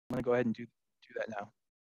I'm going to go ahead and do that now.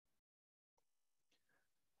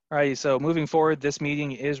 All right, so moving forward, this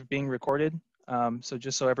meeting is being recorded. So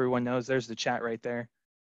just so everyone knows, there's the chat right there.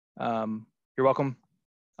 You're welcome.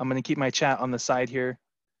 I'm going to keep my chat on the side here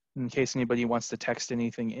in case anybody wants to text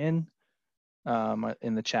anything in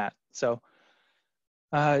the chat. So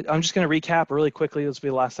I'm just going to recap really quickly. This will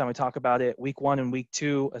be the last time I talk about it. Week 1 and week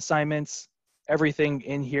 2 assignments. Everything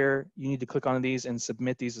in here, you need to click on these and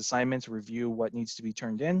submit these assignments, review what needs to be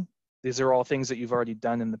turned in. These are all things that you've already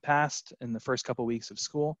done in the past in the first couple weeks of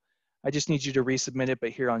school. I just need you to resubmit it,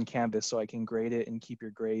 but here on Canvas, so I can grade it and keep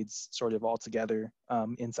your grades sort of all together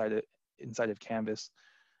inside of Canvas.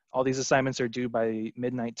 All these assignments are due by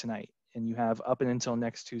midnight tonight, and you have up and until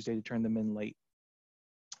next Tuesday to turn them in late.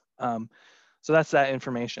 So that's that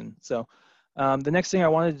information. So the next thing I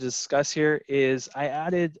wanted to discuss here is I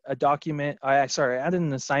added a document. I added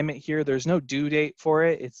an assignment here. There's no due date for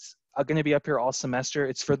it. It's going to be up here all semester.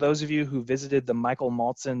 It's for those of you who visited the Michael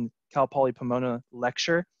Maltzin Cal Poly Pomona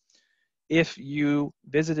lecture. If you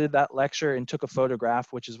visited that lecture and took a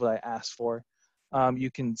photograph, which is what I asked for,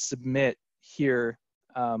 you can submit here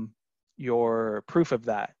your proof of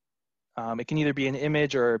that. It can either be an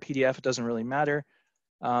image or a PDF. It doesn't really matter.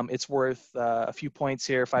 It's worth a few points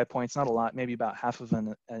here, 5 points, not a lot, maybe about half of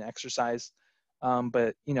an exercise.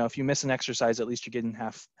 But you know, if you miss an exercise, at least you're getting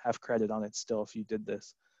half credit on it still if you did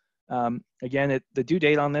this. Again, the due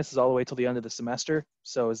date on this is all the way till the end of the semester.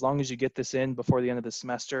 So as long as you get this in before the end of the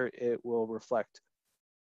semester, it will reflect.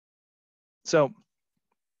 So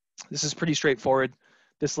this is pretty straightforward.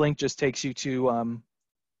 This link just takes you to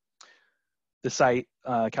the site,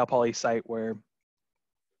 Cal Poly site, where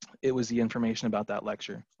it was the information about that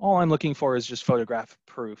lecture. All I'm looking for is just photograph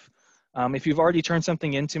proof. If you've already turned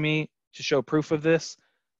something into me to show proof of this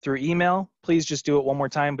through email, please just do it one more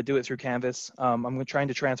time, but do it through Canvas. I'm trying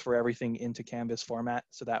to transfer everything into Canvas format,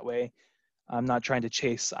 so that way I'm not trying to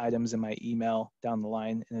chase items in my email down the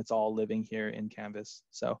line, and it's all living here in Canvas.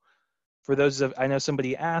 So for those of, I know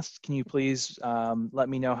somebody asked, can you please let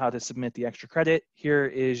me know how to submit the extra credit? Here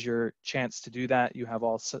is your chance to do that. You have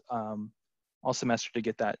all semester to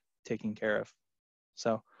get that taken care of.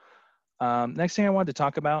 So next thing I wanted to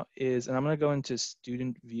talk about is, and I'm going to go into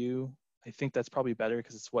student view. I think that's probably better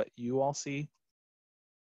because it's what you all see.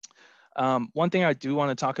 One thing I do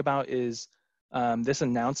want to talk about is this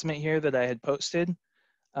announcement here that I had posted.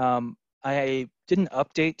 I did an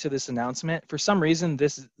update to this announcement. For some reason,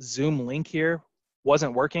 this Zoom link here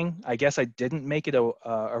wasn't working. I guess I didn't make it a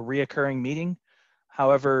reoccurring meeting.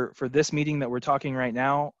 However, for this meeting that we're talking right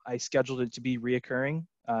now, I scheduled it to be reoccurring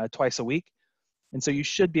twice a week. And so you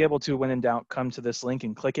should be able to, when in doubt, come to this link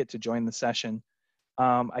and click it to join the session.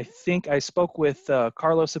 I think I spoke with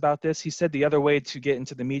Carlos about this. He said the other way to get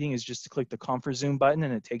into the meeting is just to click the Confer Zoom button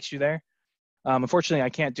and it takes you there. Unfortunately, I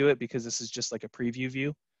can't do it because this is just like a preview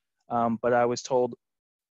view. But I was told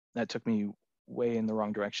that took me way in the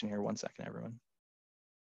wrong direction here. One second, everyone.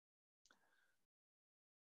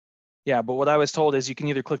 Yeah, but what I was told is you can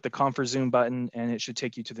either click the Confer Zoom button and it should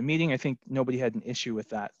take you to the meeting. I think nobody had an issue with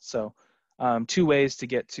that. So 2 ways to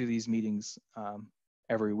get to these meetings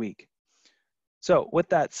every week. So with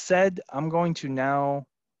that said, I'm going to now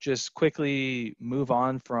just quickly move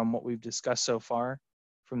on from what we've discussed so far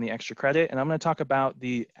from the extra credit. And I'm going to talk about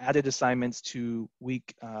the added assignments to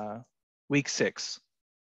week 6.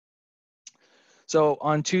 So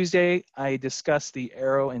on Tuesday, I discussed the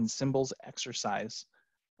arrow and symbols exercise.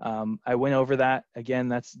 I went over that. Again,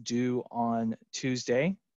 that's due on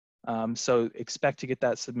Tuesday. So expect to get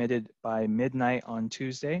that submitted by midnight on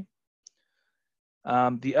Tuesday.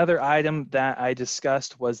 The other item that I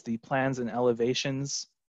discussed was the plans and elevations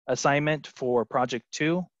assignment for project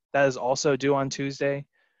 2. That is also due on Tuesday.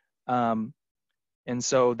 And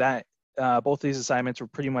so that both these assignments were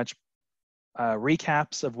pretty much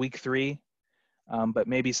recaps of week 3. But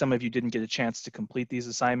maybe some of you didn't get a chance to complete these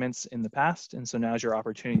assignments in the past, and so now's your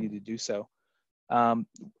opportunity to do so.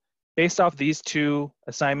 Based off these 2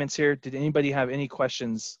 assignments here, did anybody have any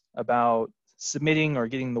questions about submitting or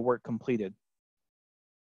getting the work completed?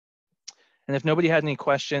 And if nobody had any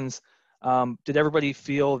questions, did everybody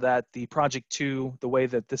feel that the project 2, the way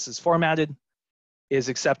that this is formatted, is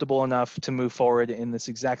acceptable enough to move forward in this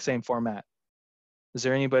exact same format? Is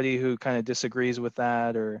there anybody who kind of disagrees with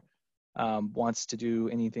that or wants to do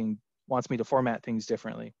anything, wants me to format things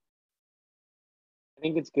differently? I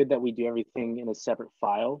think it's good that we do everything in a separate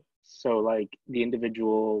file. So like the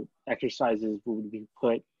individual exercises would be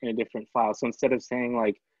put in a different file. So instead of saying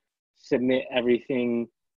like submit everything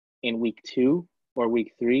in week 2 or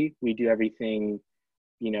week 3, we do everything,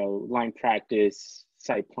 you know, line practice,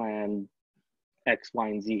 site plan, X, Y,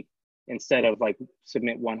 and Z. instead of like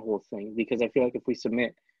submit one whole thing. Because I feel like if we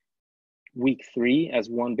submit week 3 as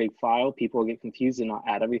one big file, people will get confused and not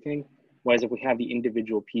add everything. Whereas if we have the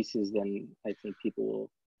individual pieces, then I think people will.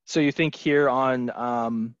 So you think here on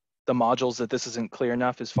the modules that this isn't clear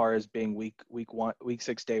enough as far as being week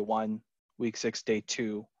 6 day 1, week 6 day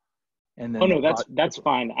 2, and Oh then no, that's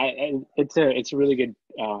fine. It's a really good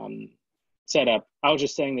setup. I was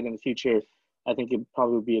just saying that in the future, I think it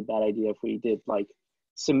probably would be a bad idea if we did like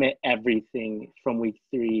submit everything from week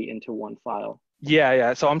 3 into one file.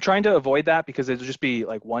 Yeah. So I'm trying to avoid that because it'll just be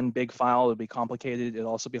like one big file. It'll be complicated.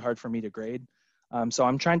 It'll also be hard for me to grade. So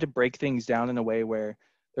I'm trying to break things down in a way where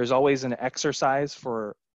there's always an exercise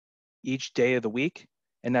for each day of the week,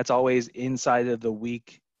 and that's always inside of the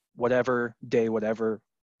week, whatever day, whatever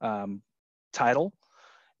title.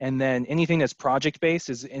 And then anything that's project-based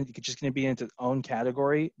is just going to be in its own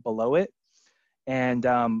category below it. And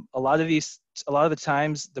a lot of the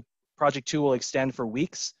times, the project 2 will extend for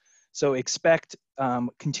weeks. So expect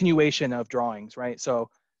continuation of drawings, right? So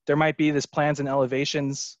there might be this plans and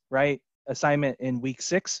elevations, right, assignment in week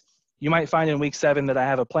 6. You might find in week 7 that I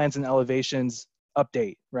have a plans and elevations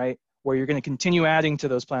update, right, where you're going to continue adding to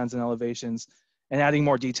those plans and elevations and adding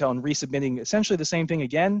more detail and resubmitting essentially the same thing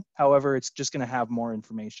again. However, it's just going to have more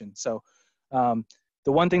information. So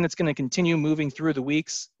the one thing that's going to continue moving through the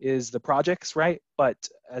weeks is the projects, right? But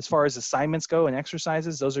as far as assignments go and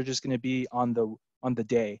exercises, those are just going to be on the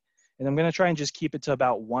day. And I'm going to try and just keep it to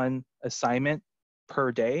about one assignment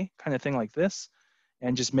per day, kind of thing like this,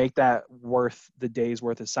 and just make that worth the day's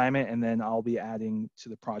worth assignment. And then I'll be adding to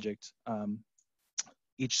the project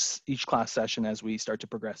each class session as we start to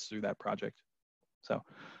progress through that project. So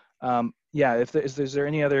yeah, is there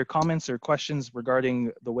any other comments or questions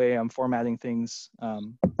regarding the way I'm formatting things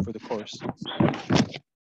for the course?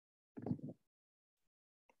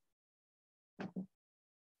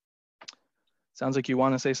 Sounds like you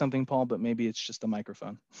want to say something, Paul, but maybe it's just a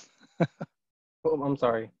microphone. Oh, I'm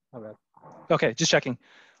sorry. My bad. Okay, just checking.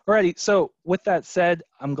 Alrighty, so with that said,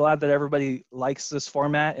 I'm glad that everybody likes this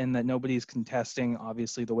format and that nobody's contesting,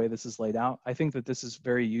 obviously, the way this is laid out. I think that this is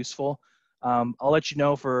very useful. I'll let you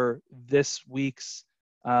know for this week's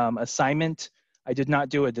assignment, I did not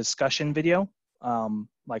do a discussion video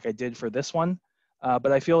like I did for this one,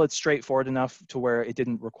 but I feel it's straightforward enough to where it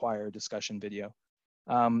didn't require a discussion video.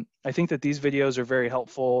 I think that these videos are very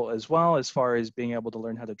helpful as well as far as being able to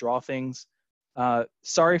learn how to draw things.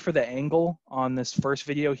 Sorry for the angle on this first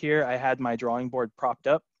video here. I had my drawing board propped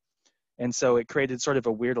up, and so it created sort of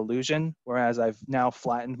a weird illusion, whereas I've now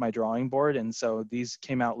flattened my drawing board, and so these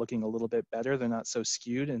came out looking a little bit better. They're not so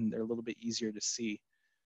skewed, and they're a little bit easier to see.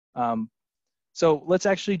 So let's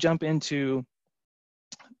actually jump into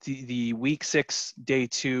the week 6, day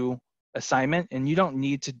 2 assignment, and you don't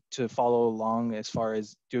need to follow along as far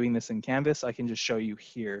as doing this in Canvas. I can just show you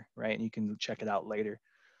here, right? And you can check it out later.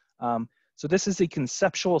 So this is the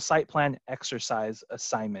conceptual site plan exercise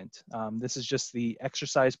assignment. This is just the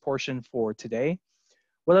exercise portion for today.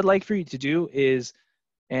 What I'd like for you to do is,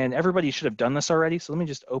 and everybody should have done this already, so let me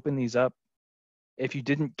just open these up. If you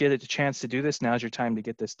didn't get a chance to do this, now's your time to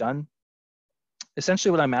get this done.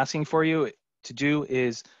 Essentially what I'm asking for you to do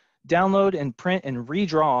is download and print and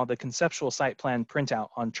redraw the conceptual site plan printout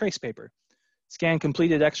on trace paper. Scan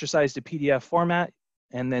completed exercise to PDF format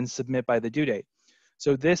and then submit by the due date.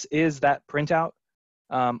 So this is that printout.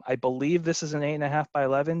 I believe this is an 8.5 by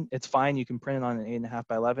 11. It's fine, you can print it on an 8.5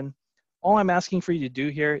 by 11. All I'm asking for you to do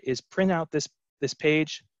here is print out this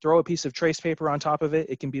page, throw a piece of trace paper on top of it.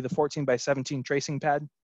 It can be the 14 by 17 tracing pad.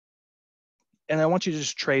 And I want you to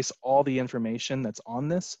just trace all the information that's on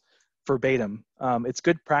this verbatim. It's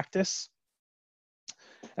good practice.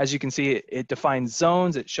 As you can see, it defines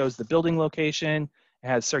zones, it shows the building location, it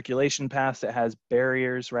has circulation paths, it has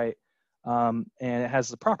barriers, right? And it has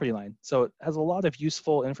the property line. So it has a lot of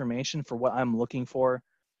useful information for what I'm looking for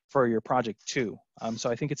your project too. So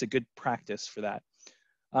I think it's a good practice for that.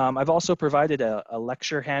 I've also provided a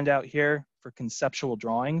lecture handout here for conceptual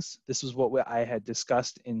drawings. This is what I had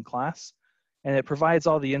discussed in class. And it provides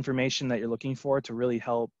all the information that you're looking for to really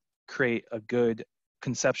help create a good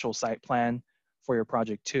conceptual site plan for your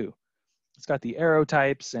project too. It's got the arrow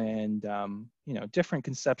types and different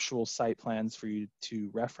conceptual site plans for you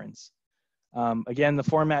to reference. Again, the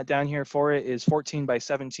format down here for it is 14 by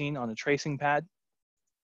 17 on a tracing pad.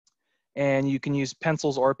 And you can use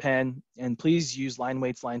pencils or pen, and please use line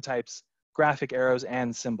weights, line types, graphic arrows,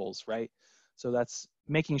 and symbols, right? So that's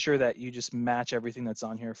making sure that you just match everything that's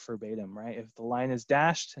on here verbatim, right? If the line is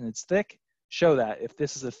dashed and it's thick, show that. If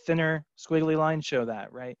this is a thinner squiggly line, show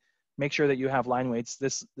that, right? make sure that you have line weights.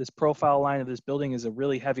 This profile line of this building is a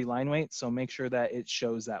really heavy line weight, so make sure that it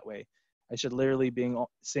shows that way. I should literally be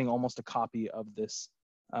seeing almost a copy of this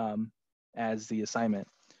as the assignment.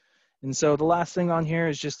 And so the last thing on here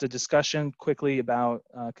is just a discussion quickly about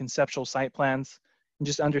conceptual site plans and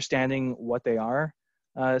just understanding what they are.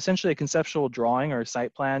 Essentially, a conceptual drawing or a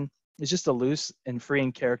site plan is just a loose and free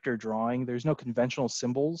in character drawing. There's no conventional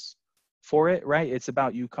symbols for it, right? It's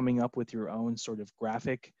about you coming up with your own sort of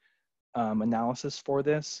graphic analysis for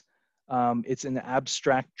this. It's an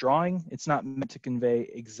abstract drawing. It's not meant to convey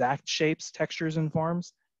exact shapes, textures, and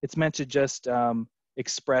forms. It's meant to just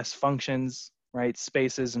express functions, right,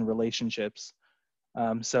 spaces and relationships.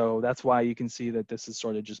 So that's why you can see that this is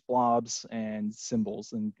sort of just blobs and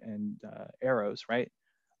symbols and arrows, right?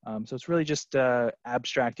 So it's really just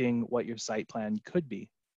abstracting what your site plan could be.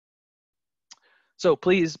 So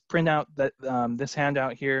please print out that, this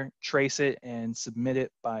handout here, trace it and submit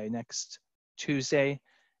it by next Tuesday,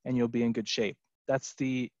 and you'll be in good shape. That's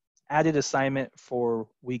the added assignment for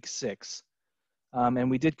week 6.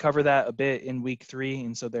 And we did cover that a bit in week 3,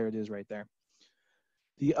 and so there it is right there.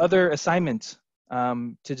 The other assignment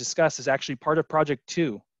to discuss is actually part of project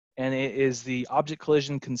 2, and it is the object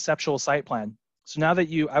collision conceptual site plan. So now that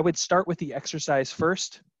I would start with the exercise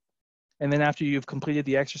first, and then after you've completed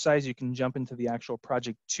the exercise, you can jump into the actual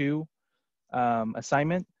project 2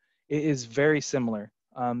 assignment. It is very similar.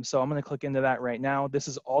 So I'm gonna click into that right now. This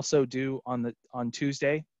is also due on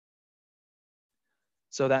Tuesday.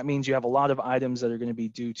 So that means you have a lot of items that are gonna be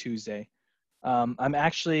due Tuesday. I'm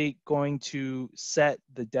actually going to set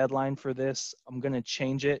the deadline for this. I'm gonna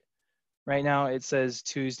change it. Right now it says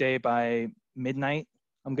Tuesday by midnight.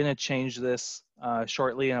 I'm gonna change this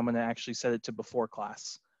shortly, and I'm gonna actually set it to before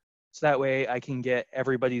class. So that way I can get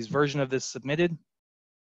everybody's version of this submitted.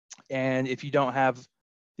 And if you don't have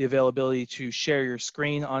the availability to share your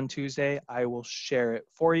screen on Tuesday, I will share it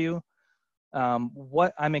for you.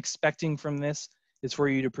 What I'm expecting from this is for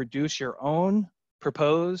you to produce your own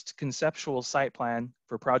proposed conceptual site plan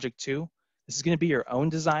for project 2. This is going to be your own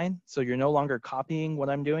design. So you're no longer copying what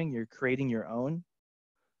I'm doing, you're creating your own.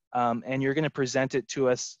 And you're going to present it to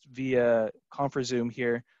us via ConferZoom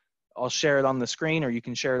here. I'll share it on the screen, or you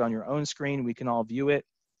can share it on your own screen. We can all view it.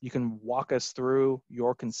 You can walk us through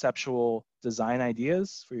your conceptual design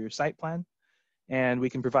ideas for your site plan, and we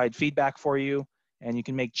can provide feedback for you, and you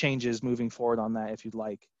can make changes moving forward on that if you'd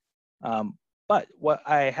like. But what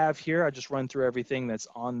I have here, I'll just run through everything that's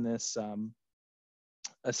on this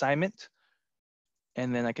assignment,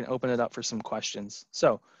 and then I can open it up for some questions.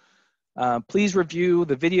 So please review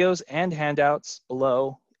the videos and handouts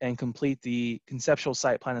below and complete the conceptual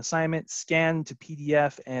site plan assignment, scan to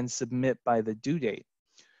PDF, and submit by the due date.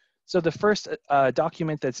 So the first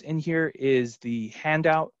document that's in here is the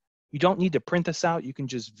handout. You don't need to print this out. You can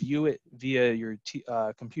just view it via your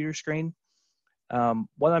computer screen.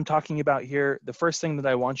 What I'm talking about here, the first thing that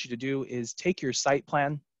I want you to do is take your site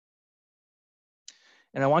plan,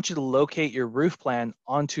 and I want you to locate your roof plan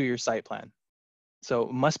onto your site plan. So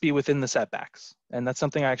it must be within the setbacks. And that's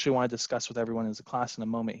something I actually want to discuss with everyone as a class in a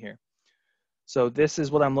moment here. So this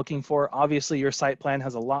is what I'm looking for. Obviously, your site plan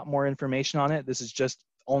has a lot more information on it. This is just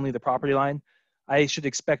only the property line. I should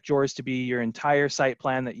expect yours to be your entire site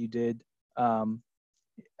plan that you did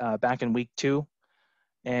back in week 2.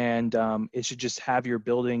 And it should just have your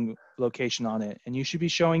building location on it. And you should be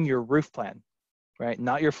showing your roof plan, right?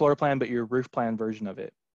 Not your floor plan, but your roof plan version of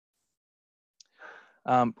it.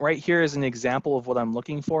 Right here is an example of what I'm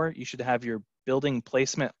looking for. You should have your building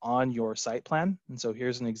placement on your site plan. And so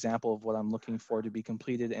here's an example of what I'm looking for to be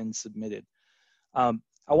completed and submitted. I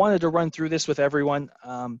wanted to run through this with everyone.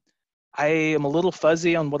 I am a little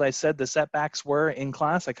fuzzy on what I said the setbacks were in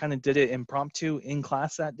class. I kind of did it impromptu in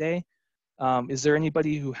class that day. Is there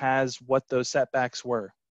anybody who has what those setbacks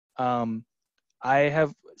were? I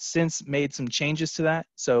have since made some changes to that.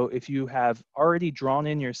 So if you have already drawn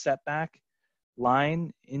in your setback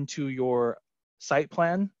line into your site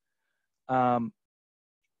plan, and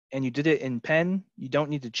you did it in pen, you don't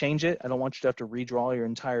need to change it. I don't want you to have to redraw your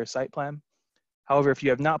entire site plan. However, if you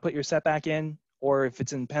have not put your setback in, or if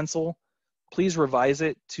it's in pencil, please revise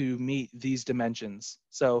it to meet these dimensions.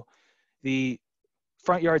 So the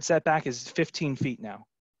front yard setback is 15 feet now.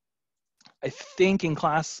 I think in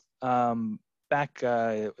class back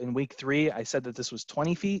in week 3, I said that this was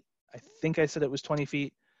 20 feet. I think I said it was 20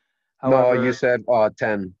 feet. However, no, you said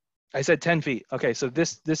 10. I said 10 feet. Okay, so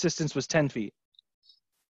this distance was 10 feet.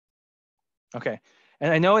 Okay,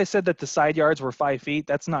 and I know I said that the side yards were 5 feet.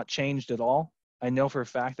 That's not changed at all. I know for a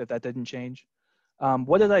fact that that didn't change.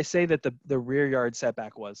 What did I say that the rear yard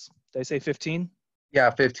setback was? Did I say 15? Yeah,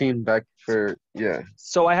 15 back for, yeah.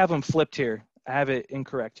 So I have them flipped here. I have it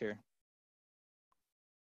incorrect here.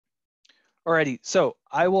 Alrighty, so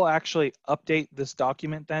I will actually update this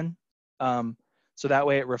document then, so that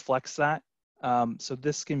way it reflects that. So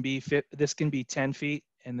this can be 10 feet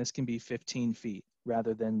and this can be 15 feet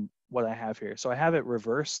rather than what I have here. So I have it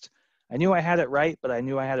reversed. I knew I had it right, but I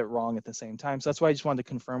knew I had it wrong at the same time. So that's why I just wanted to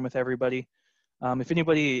confirm with everybody. If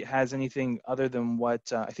anybody has anything other than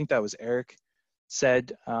what I think that was Eric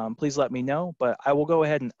said, please let me know. But I will go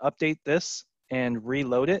ahead and update this and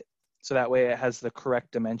reload it so that way it has the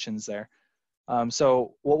correct dimensions there.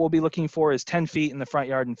 So what we'll be looking for is 10 feet in the front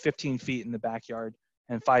yard and 15 feet in the backyard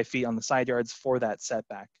and 5 feet on the side yards for that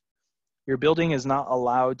setback. Your building is not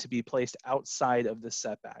allowed to be placed outside of the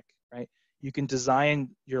setback, right? You can design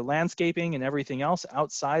your landscaping and everything else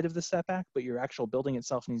outside of the setback, but your actual building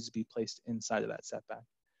itself needs to be placed inside of that setback.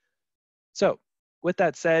 So with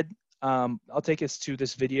that said, I'll take us to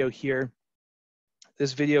this video here.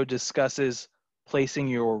 This video discusses placing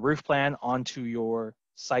your roof plan onto your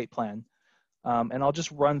site plan. And I'll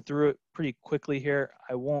just run through it pretty quickly here.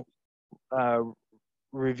 I won't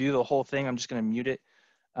review the whole thing. I'm just going to mute it.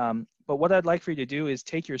 But what I'd like for you to do is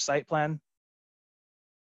take your site plan.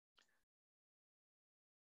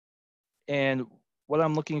 And what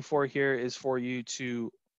I'm looking for here is for you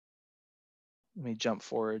to, let me jump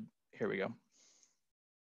forward. Here we go.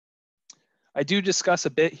 I do discuss a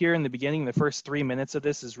bit here in the beginning. The first 3 minutes of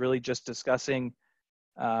this is really just discussing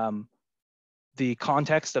the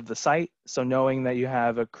context of the site. So knowing that you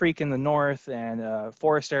have a creek in the north and a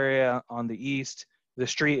forest area on the east, the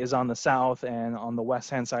street is on the south, and on the west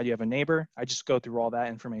hand side you have a neighbor. I just go through all that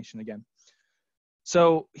information again.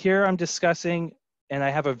 So here I'm discussing, and I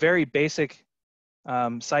have a very basic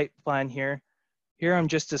site plan here. Here I'm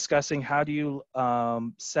just discussing how do you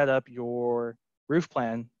set up your roof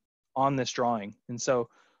plan on this drawing. And so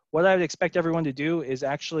what I would expect everyone to do is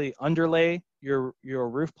actually underlay your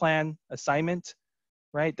roof plan assignment,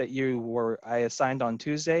 right, that I assigned on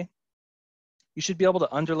Tuesday. You should be able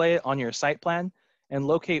to underlay it on your site plan and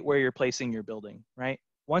locate where you're placing your building, right?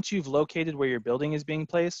 Once you've located where your building is being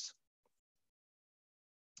placed,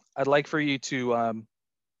 I'd like for you to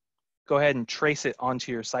go ahead and trace it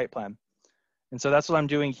onto your site plan. And so that's what I'm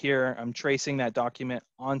doing here. I'm tracing that document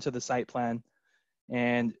onto the site plan.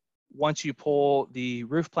 And once you pull the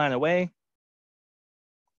roof plan away,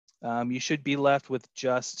 you should be left with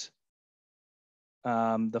just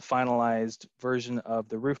the finalized version of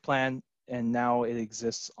the roof plan, and now it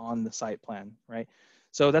exists on the site plan, right?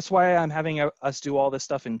 So that's why I'm having us do all this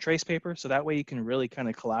stuff in trace paper, so that way you can really kind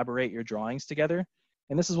of collaborate your drawings together.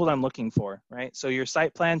 And this is what I'm looking for, right? So your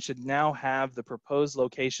site plan should now have the proposed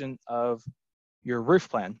location of your roof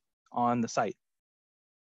plan on the site.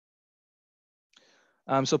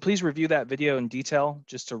 So please review that video in detail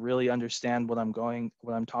just to really understand what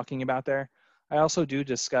I'm talking about there. I also do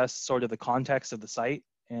discuss sort of the context of the site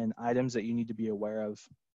and items that you need to be aware of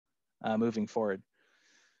moving forward.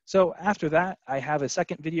 So after that, I have a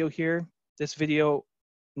second video here. This video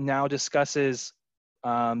now discusses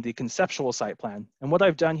the conceptual site plan. And what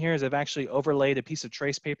I've done here is I've actually overlaid a piece of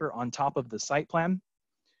trace paper on top of the site plan.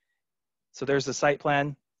 So there's the site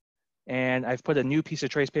plan, and I've put a new piece of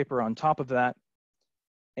trace paper on top of that.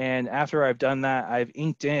 And after I've done that, I've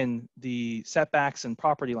inked in the setbacks and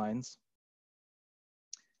property lines.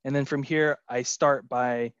 And then from here, I start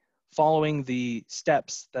by following the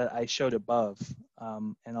steps that I showed above.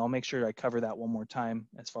 And I'll make sure I cover that one more time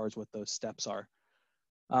as far as what those steps are.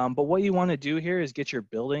 But what you want to do here is get your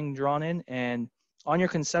building drawn in. And on your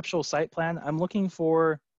conceptual site plan, I'm looking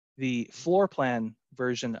for the floor plan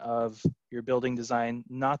version of your building design,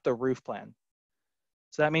 not the roof plan.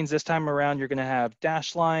 So that means this time around, you're going to have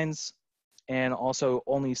dashed lines and also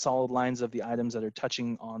only solid lines of the items that are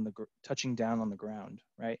touching down on the ground,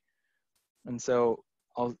 right? And so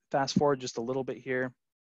I'll fast forward just a little bit here.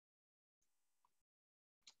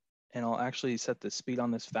 And I'll actually set the speed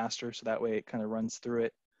on this faster so that way it kind of runs through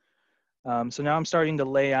it. So now I'm starting to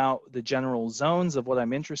lay out the general zones of what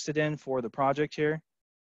I'm interested in for the project here.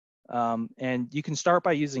 And you can start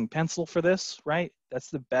by using pencil for this, right? That's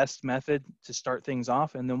the best method to start things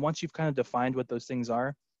off. And then once you've kind of defined what those things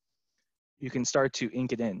are, you can start to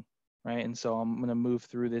ink it in, right? And so I'm gonna move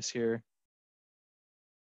through this here.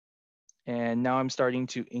 And now I'm starting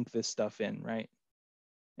to ink this stuff in, right?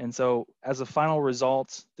 And so as a final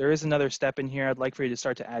result, there is another step in here. I'd like for you to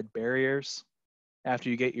start to add barriers. After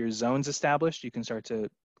you get your zones established, you can start to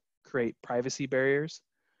create privacy barriers,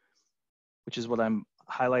 which is what I'm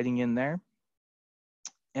highlighting in there.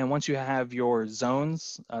 And once you have your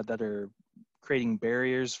zones that are creating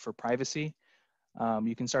barriers for privacy,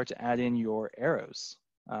 you can start to add in your arrows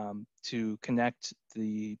to connect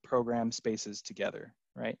the program spaces together,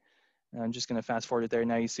 right? And I'm just going to fast forward it there.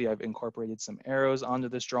 Now you see I've incorporated some arrows onto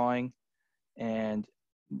this drawing, and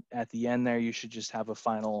at the end there, you should just have a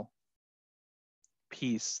final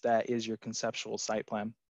piece that is your conceptual site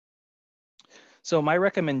plan. So my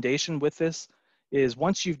recommendation with this is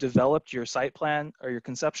once you've developed your site plan or your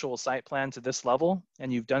conceptual site plan to this level,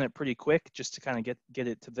 and you've done it pretty quick just to kind of get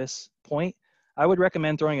it to this point, I would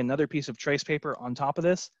recommend throwing another piece of trace paper on top of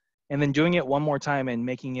this and then doing it one more time and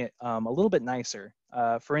making it a little bit nicer.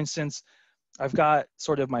 For instance, I've got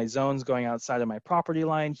sort of my zones going outside of my property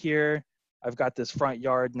line here. I've got this front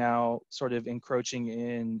yard now sort of encroaching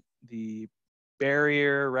in the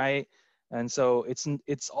barrier, right? And so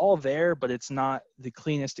it's all there, but it's not the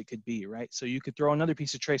cleanest it could be, right? So you could throw another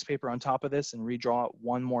piece of trace paper on top of this and redraw it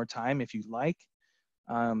one more time if you'd like,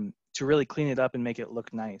 to really clean it up and make it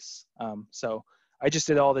look nice. So I just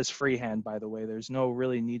did all this freehand, by the way. There's no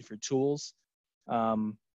really need for tools.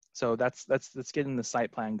 So that's getting the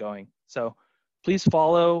site plan going. So please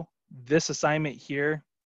follow this assignment here,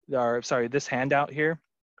 or sorry, this handout here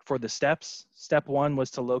for the steps. Step 1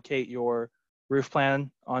 was to locate your roof plan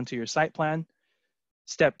onto your site plan.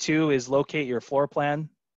 Step 2 is locate your floor plan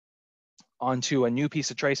onto a new piece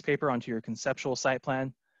of trace paper onto your conceptual site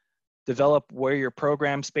plan. Develop where your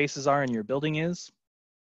program spaces are and your building is.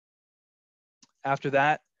 After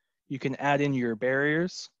that, you can add in your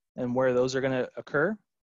barriers and where those are going to occur.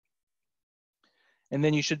 And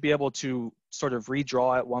then you should be able to sort of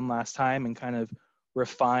redraw it one last time and kind of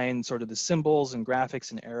refine sort of the symbols and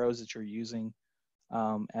graphics and arrows that you're using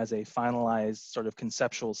as a finalized sort of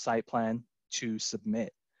conceptual site plan to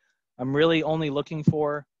submit. I'm really only looking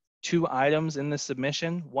for 2 items in the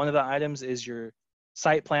submission. One of the items is your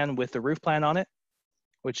site plan with the roof plan on it,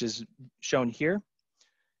 which is shown here.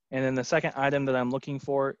 And then the second item that I'm looking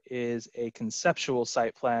for is a conceptual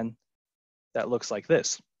site plan that looks like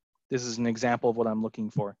this. This is an example of what I'm looking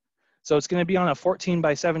for. So it's going to be on a 14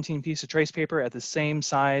 by 17 piece of trace paper at the same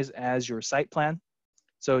size as your site plan.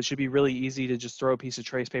 So it should be really easy to just throw a piece of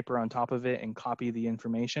trace paper on top of it and copy the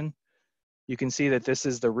information. You can see that this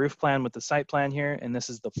is the roof plan with the site plan here, and this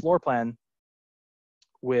is the floor plan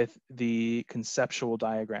with the conceptual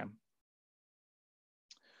diagram.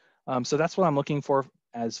 So that's what I'm looking for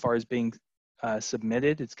as far as being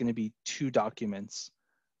submitted. It's going to be 2 documents.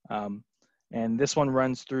 And this one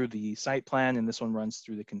runs through the site plan, and this one runs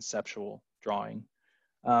through the conceptual drawing.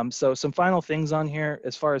 So some final things on here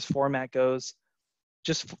as far as format goes.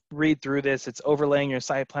 Just read through this. It's overlaying your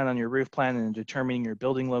site plan on your roof plan and determining your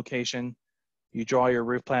building location. You draw your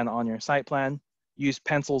roof plan on your site plan. Use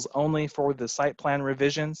pencils only for the site plan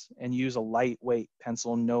revisions and use a lightweight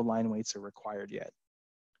pencil. No line weights are required yet.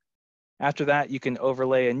 After that, you can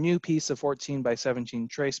overlay a new piece of 14 by 17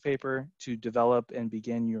 trace paper to develop and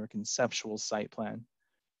begin your conceptual site plan.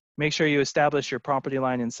 Make sure you establish your property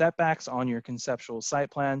line and setbacks on your conceptual site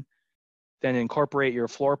plan. Then incorporate your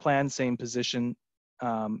floor plan, same position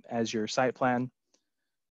as your site plan.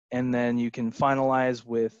 And then you can finalize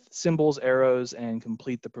with symbols, arrows, and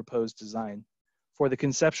complete the proposed design. For the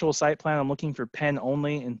conceptual site plan, I'm looking for pen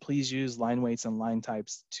only, and please use line weights and line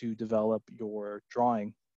types to develop your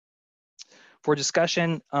drawing. For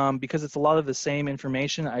discussion, because it's a lot of the same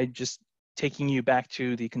information, I'm just taking you back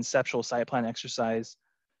to the conceptual site plan exercise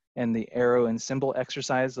and the arrow and symbol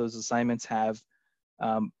exercise. Those assignments have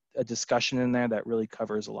a discussion in there that really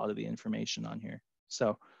covers a lot of the information on here.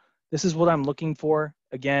 So this is what I'm looking for.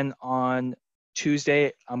 Again, on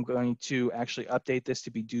Tuesday, I'm going to actually update this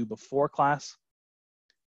to be due before class.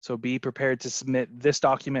 So be prepared to submit this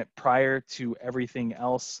document prior to everything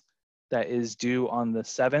else that is due on the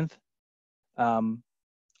 7th.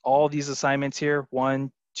 All these assignments here,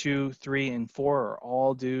 1, 2, 3, and 4 are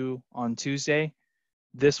all due on Tuesday.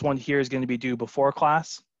 This one here is going to be due before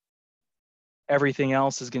class. Everything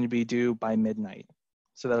else is going to be due by midnight.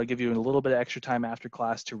 So that'll give you a little bit of extra time after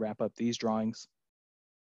class to wrap up these drawings.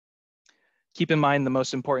 Keep in mind the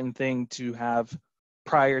most important thing to have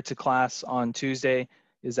prior to class on Tuesday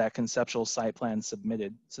is that conceptual site plan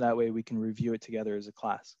submitted. So that way we can review it together as a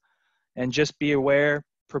class. And just be aware,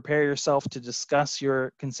 prepare yourself to discuss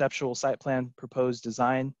your conceptual site plan proposed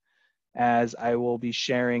design, as I will be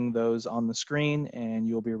sharing those on the screen, and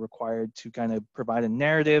you'll be required to kind of provide a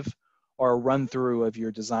narrative or a run through of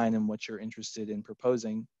your design and what you're interested in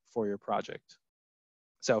proposing for your project.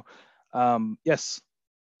 So yes.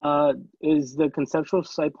 Is the conceptual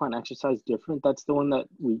site plan exercise different? That's the one that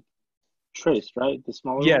we traced, right? The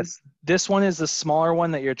smaller one? Yes, this one is the smaller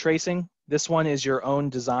one that you're tracing. This one is your own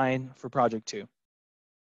design for project 2.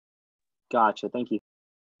 Gotcha, thank you.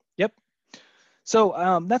 Yep.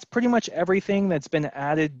 So that's pretty much everything that's been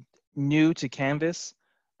added new to Canvas.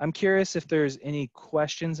 I'm curious if there's any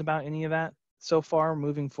questions about any of that so far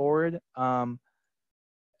moving forward.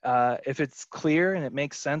 If it's clear and it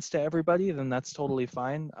makes sense to everybody, then that's totally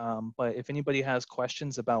fine. But if anybody has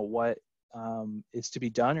questions about what is to be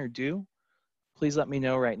done or do, please let me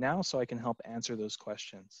know right now so I can help answer those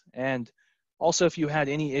questions. And also, if you had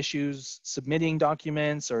any issues submitting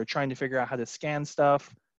documents or trying to figure out how to scan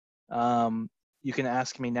stuff, you can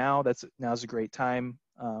ask me now. Now's a great time,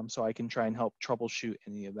 so I can try and help troubleshoot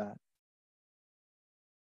any of that.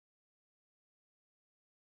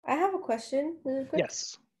 I have a question really quick.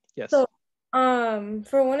 Yes. Yes. So,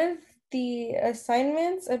 for one of the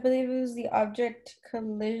assignments, I believe it was the object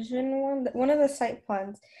collision one of the site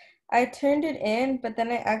plans. I turned it in, but then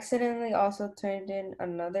I accidentally also turned in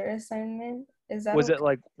another assignment. Is that was okay?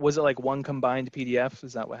 it like one combined PDF?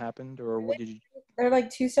 Is that what happened, or what did you? They're like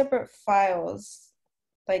two separate files,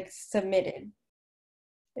 like submitted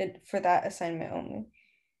for that assignment only.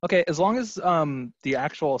 Okay, as long as the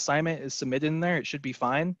actual assignment is submitted in there, it should be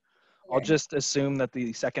fine. I'll Okay. just assume that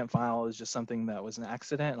the second file is just something that was an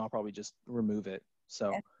accident, and I'll probably just remove it.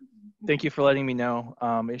 So thank you for letting me know.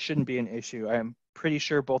 It shouldn't be an issue. I'm pretty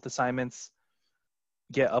sure both assignments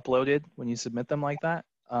get uploaded when you submit them like that.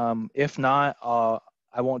 If not,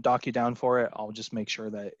 I won't dock you down for it. I'll just make sure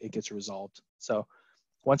that it gets resolved. So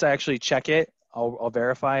once I actually check it, I'll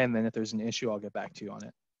verify, and then if there's an issue, I'll get back to you on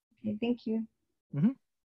it. Okay, thank you. Mm-hmm.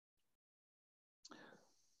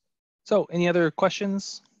 So any other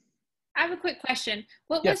questions? I have a quick question.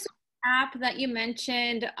 What Yes. was the app that you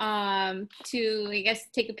mentioned to, I guess,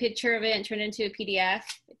 take a picture of it and turn it into a PDF?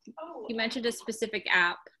 You mentioned a specific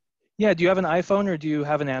app. Yeah, do you have an iPhone or do you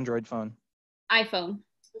have an Android phone? iPhone.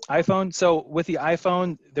 iPhone. So with the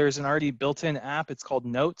iPhone, there's an already built-in app. It's called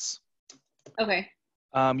Notes. Okay.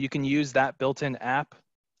 You can use that built-in app.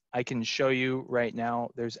 I can show you right now.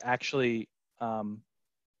 There's actually, I'm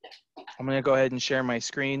going to go ahead and share my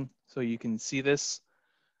screen so you can see this.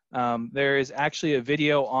 There is actually a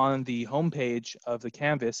video on the homepage of the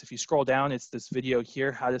Canvas. If you scroll down, it's this video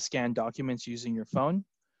here, how to scan documents using your phone.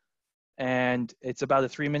 And it's about a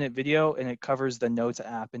 3-minute video, and it covers the Notes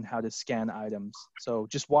app and how to scan items. So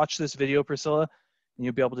just watch this video, Priscilla, and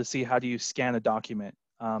you'll be able to see how do you scan a document.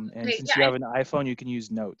 And Okay, since yeah, you have an iPhone, you can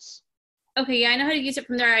use Notes. Okay, yeah, I know how to use it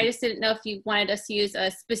from there. I just didn't know if you wanted us to use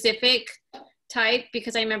a specific type,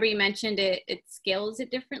 because I remember you mentioned it scales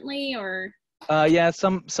it differently, or? Yeah,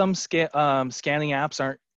 some scanning apps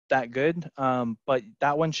aren't that good, but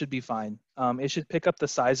that one should be fine. It should pick up the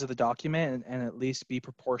size of the document and at least be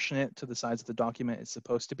proportionate to the size of the document it's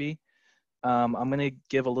supposed to be. I'm going to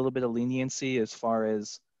give a little bit of leniency as far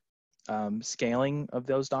as scaling of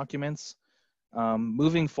those documents.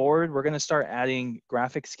 Moving forward, we're going to start adding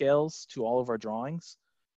graphic scales to all of our drawings.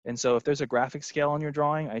 And so if there's a graphic scale on your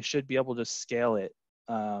drawing, I should be able to scale it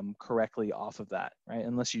correctly off of that, right?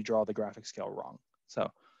 Unless you draw the graphic scale wrong.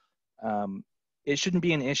 So it shouldn't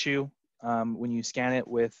be an issue when you scan it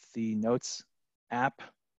with the Notes app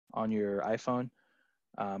on your iPhone.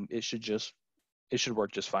 It should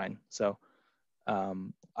work just fine. So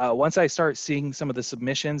once I start seeing some of the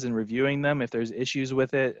submissions and reviewing them, if there's issues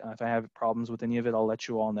with it, if I have problems with any of it, I'll let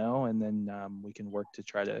you all know, and then we can work to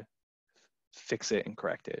try to fix it and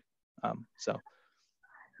correct it. So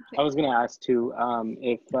I was going to ask too,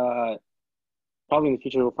 if probably in the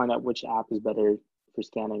future we'll find out which app is better for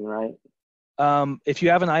scanning, right? if you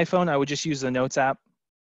have an iPhone, I would just use the Notes app.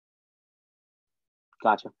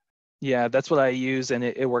 Gotcha. Yeah, that's what I use, and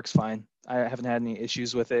it works fine. I haven't had any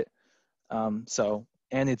issues with it.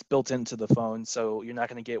 And it's built into the phone, so you're not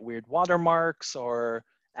going to get weird watermarks or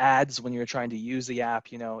ads when you're trying to use the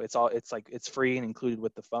app. You know, it's free and included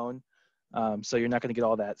with the phone. So you're not going to get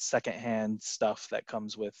all that secondhand stuff that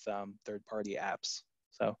comes with third-party apps.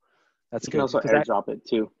 So that's You good. can also airdrop it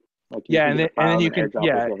too. Like Yeah, you and can get a then file you and can, airdrop it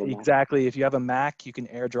yeah, if you have a Mac. exactly. If you have a Mac, you can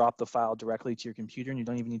airdrop the file directly to your computer, and you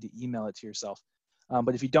don't even need to email it to yourself.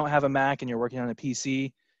 But if you don't have a Mac and you're working on a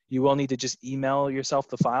PC, you will need to just email yourself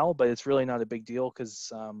the file, but it's really not a big deal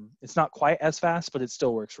because it's not quite as fast, but it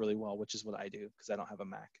still works really well, which is what I do because I don't have a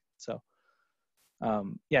Mac. So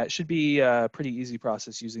yeah, it should be a pretty easy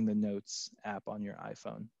process using the Notes app on your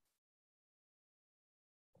iPhone.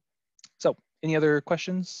 So any other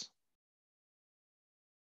questions?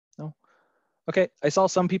 No? Okay, I saw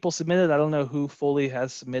some people submitted. I don't know who fully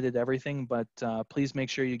has submitted everything, but please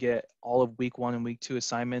make sure you get all of week 1 and week 2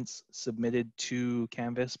 assignments submitted to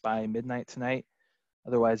Canvas by midnight tonight.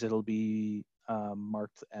 Otherwise, it'll be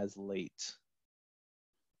marked as late.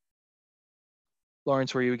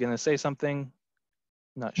 Lawrence, were you going to say something?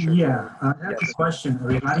 Not sure. Yeah, I have a question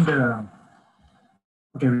regarding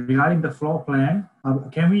Okay, regarding the floor plan,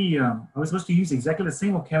 can we, are we supposed to use exactly the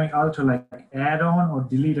same, or can we alter, like add on or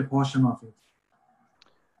delete a portion of it?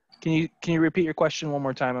 Can you repeat your question one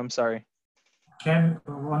more time? I'm sorry.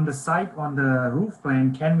 On the site, on the roof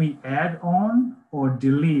plan, can we add on or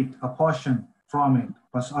delete a portion from it?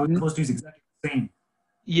 Or are we supposed to use exactly the same?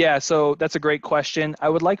 Yeah, so that's a great question. I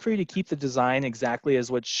would like for you to keep the design exactly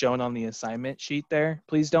as what's shown on the assignment sheet there.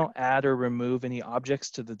 Please don't add or remove any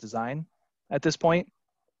objects to the design at this point.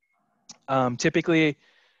 Typically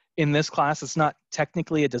in this class, it's not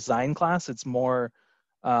technically a design class. It's more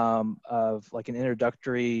of like an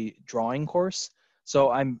introductory drawing course.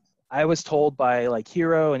 So I was told by like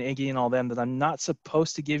Hero and Iggy and all them that I'm not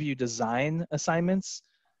supposed to give you design assignments.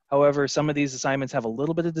 However, some of these assignments have a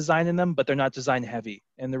little bit of design in them, but they're not design heavy.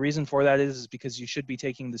 And the reason for that is because you should be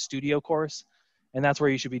taking the studio course, and that's where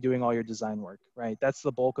you should be doing all your design work, right? That's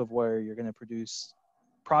the bulk of where you're going to produce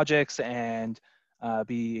projects and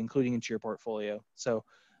be including into your portfolio. So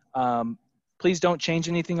please don't change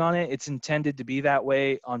anything on it. It's intended to be that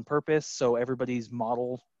way on purpose, so everybody's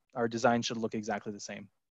model or design should look exactly the same.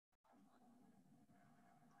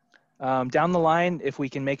 Down the line, if we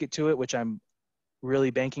can make it to it, which I'm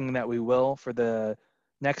really banking that we will, for the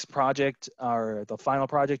next project or the final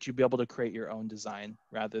project, you'll be able to create your own design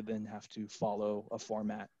rather than have to follow a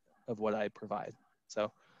format of what I provide.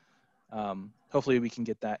 So hopefully we can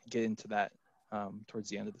get into that towards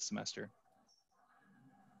the end of the semester.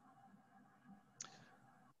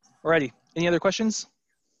 Alrighty, any other questions?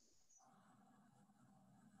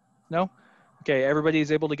 No? Okay, everybody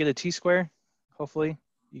is able to get a T-square, hopefully.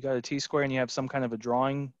 You got a T-square and you have some kind of a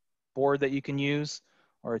drawing board that you can use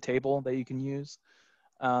or a table that you can use.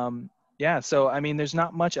 Yeah, so I mean, there's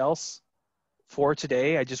not much else for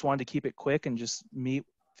today. I just wanted to keep it quick and just meet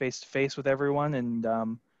face-to-face with everyone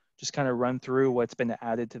and just kind of run through what's been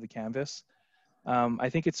added to the Canvas. I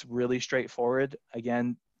think it's really straightforward.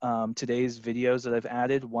 Again, today's videos that I've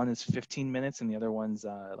added, one is 15 minutes and the other one's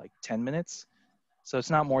like 10 minutes. So it's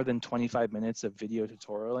not more than 25 minutes of video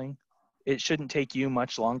tutorialing. It shouldn't take you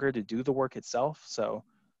much longer to do the work itself. So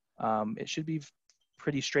it should be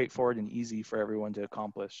pretty straightforward and easy for everyone to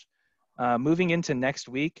accomplish. Moving into next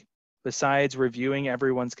week, besides reviewing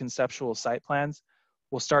everyone's conceptual site plans,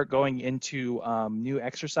 we'll start going into new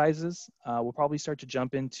exercises. We'll probably start to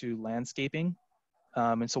jump into landscaping.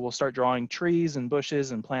 And so we'll start drawing trees and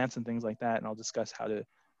bushes and plants and things like that. And I'll discuss how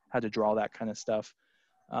to draw that kind of stuff.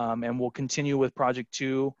 And we'll continue with project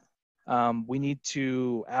 2. We need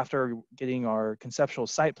to, after getting our conceptual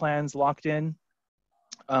site plans locked in,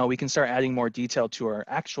 we can start adding more detail to our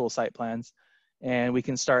actual site plans, and we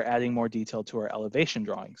can start adding more detail to our elevation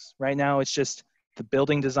drawings. Right now, it's just the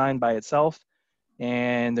building design by itself,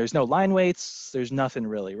 and there's no line weights, there's nothing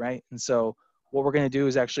really, right? And so what we're gonna do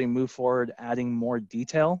is actually move forward, adding more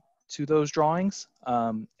detail to those drawings,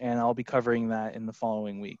 and I'll be covering that in the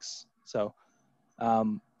following weeks. So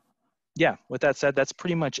yeah, with that said, that's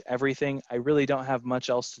pretty much everything. I really don't have much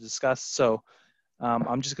else to discuss. So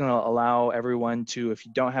I'm just gonna allow everyone to, if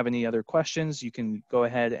you don't have any other questions, you can go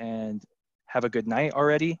ahead and have a good night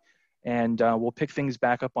already. And we'll pick things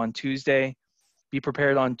back up on Tuesday. Be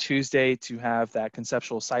prepared on Tuesday to have that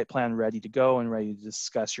conceptual site plan ready to go and ready to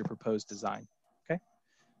discuss your proposed design, okay?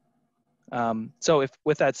 So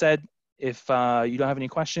with that said, if you don't have any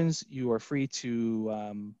questions, you are free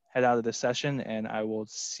to head out of this session, and I will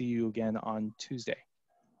see you again on Tuesday.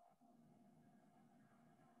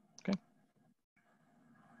 Okay.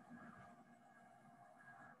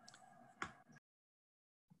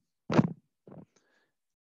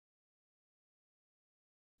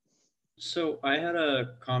 So I had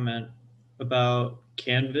a comment about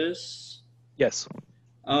Canvas. Yes.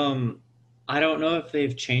 I don't know if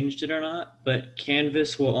they've changed it or not, but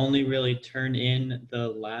Canvas will only really turn in the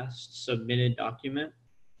last submitted document.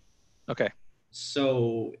 Okay.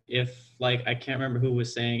 So if, like, I can't remember who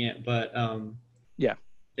was saying it, but yeah,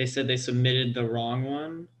 they said they submitted the wrong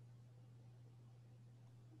one.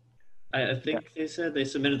 I think they said they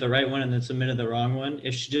submitted the right one and then submitted the wrong one.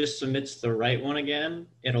 If she just submits the right one again,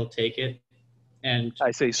 it'll take it. And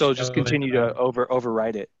I see. So just continue to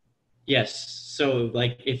overwrite it. Yes. So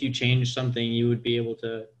like if you change something, you would be able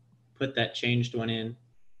to put that changed one in.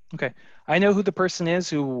 Okay. I know who the person is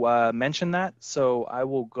who mentioned that. So I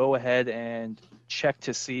will go ahead and check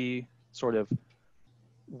to see sort of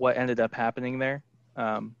what ended up happening there.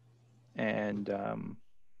 And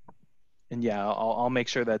yeah, I'll make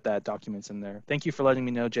sure that that document's in there. Thank you for letting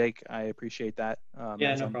me know, Jake. I appreciate that.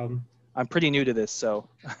 Yeah, no problem. I'm pretty new to this, so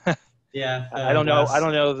yeah, I don't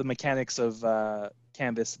know the mechanics of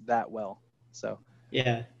Canvas that well. So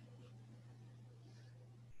yeah.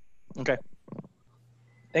 Okay.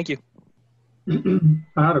 Thank you.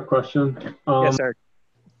 I had a question. Yes, sir.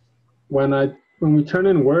 When we turn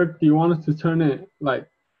in work, do you want us to turn it like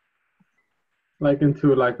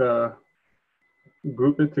into like a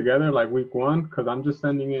group it together like week one? Because I'm just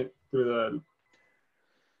sending it through the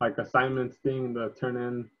like assignments thing, the turn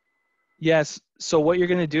in. Yes. So what you're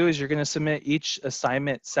going to do is you're going to submit each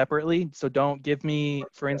assignment separately. So don't give me,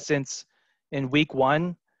 for instance, in week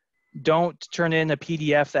one, don't turn in a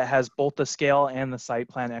PDF that has both the scale and the site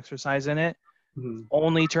plan exercise in it. Mhm.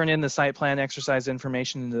 Only turn in the site plan exercise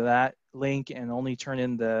information into that link, and only turn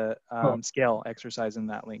in the scale exercise in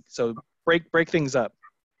that link. So break things up.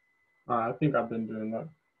 I think I've been doing that.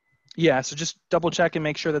 Yeah, so just double check and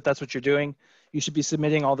make sure that that's what you're doing. You should be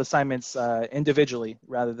submitting all the assignments individually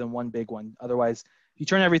rather than one big one. Otherwise, if you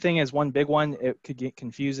turn everything as one big one, it could get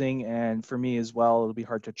confusing. And for me as well, it'll be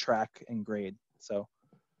hard to track and grade. So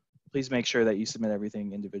please make sure that you submit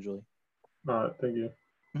everything individually. All right, thank you.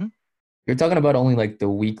 You're talking about only like the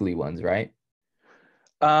weekly ones, right?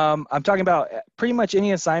 I'm talking about pretty much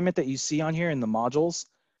any assignment that you see on here in the modules.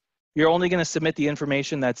 You're only going to submit the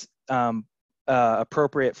information that's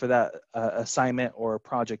appropriate for that assignment or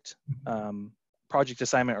project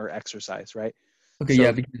assignment or exercise, right? Okay, So,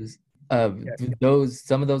 yeah, because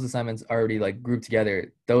some of those assignments already like grouped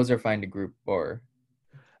together. Those are fine to group or.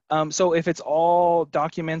 So if it's all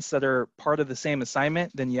documents that are part of the same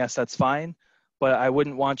assignment, then yes, that's fine. But I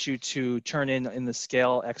wouldn't want you to turn in the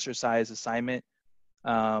scale exercise assignment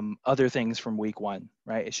other things from week one,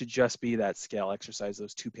 right? It should just be that scale exercise,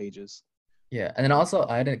 those 2 pages. Yeah, and then also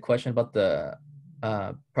I had a question about the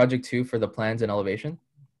project 2 for the plans and elevation.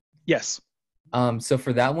 Yes. So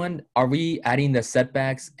for that one, are we adding the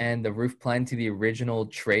setbacks and the roof plan to the original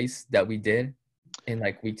trace that we did in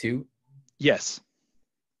like week 2? Yes.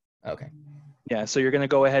 Okay. Yeah, so you're going to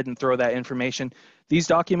go ahead and throw that information. These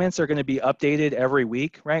documents are going to be updated every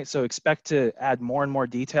week, right? So expect to add more and more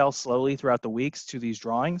detail slowly throughout the weeks to these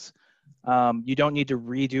drawings. You don't need to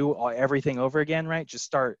redo everything over again, right? Just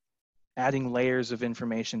start adding layers of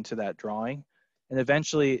information to that drawing. And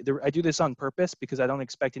eventually, I do this on purpose because I don't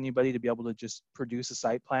expect anybody to be able to just produce a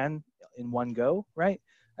site plan in one go, right?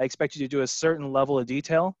 I expect you to do a certain level of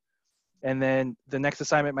detail. And then the next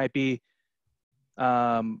assignment might be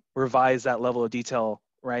revise that level of detail,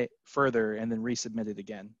 right, further, and then resubmit it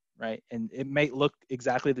again, right? And it might look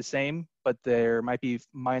exactly the same, but there might be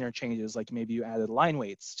minor changes, like maybe you added line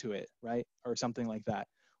weights to it, right, or something like that.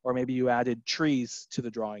 Or maybe you added trees to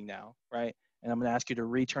the drawing now, right? And I'm going to ask you to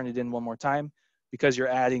return it in one more time because you're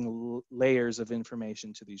adding layers of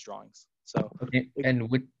information to these drawings. So okay, and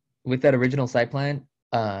with that original site plan,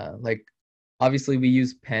 like obviously we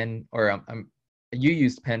use pen, or you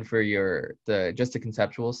used pen for just a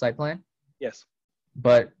conceptual site plan. Yes.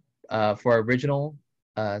 But for our original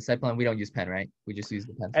site plan, we don't use pen, right? We just use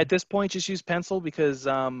the pencil. At this point, just use pencil because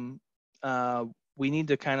we need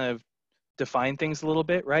to kind of define things a little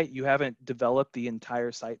bit, right? You haven't developed the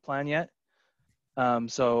entire site plan yet.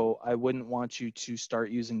 So I wouldn't want you to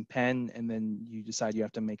start using pen and then you decide you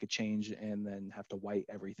have to make a change and then have to white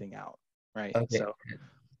everything out, right? Okay. So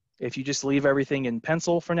if you just leave everything in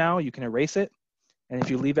pencil for now, you can erase it. And if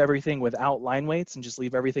you leave everything without line weights and just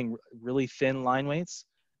leave everything really thin line weights,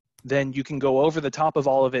 then you can go over the top of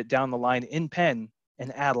all of it down the line in pen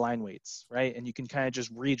and add line weights, right? And you can kind of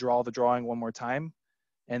just redraw the drawing one more time.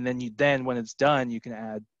 And then when it's done, you can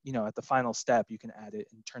add, at the final step, you can add it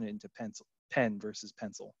and turn it into pen versus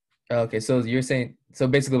pencil. Okay, so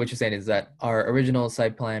basically what you're saying is that our original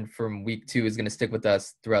site plan from week 2 is going to stick with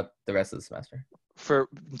us throughout the rest of the semester?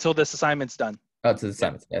 Until this assignment's done. Oh, to the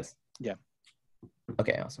assignments, yes. Yeah.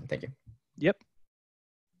 Okay, awesome. Thank you. Yep.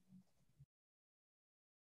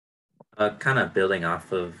 Kind of building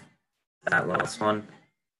off of that last one.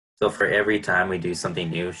 So for every time we do something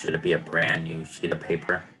new, should it be a brand new sheet of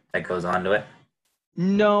paper that goes onto it?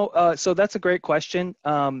 No, so that's a great question.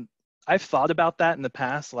 I've thought about that in the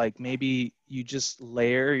past, like maybe you just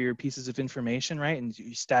layer your pieces of information, right? And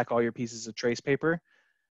you stack all your pieces of trace paper.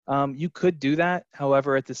 You could do that.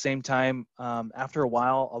 However, at the same time, after a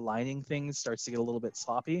while, aligning things starts to get a little bit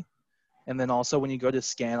sloppy. And then also when you go to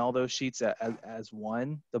scan all those sheets as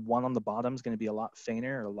one, the one on the bottom is going to be a lot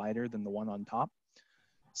fainter or lighter than the one on top.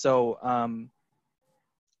 So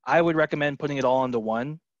I would recommend putting it all into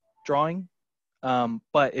one drawing.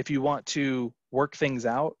 But if you want to work things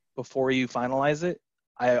out before you finalize it,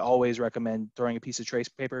 I always recommend throwing a piece of trace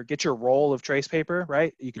paper. Get your roll of trace paper,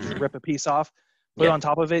 right? You can just rip a piece off, put it on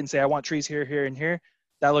top of it and say, I want trees here, here, and here.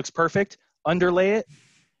 That looks perfect. Underlay it,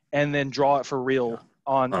 and then draw it for real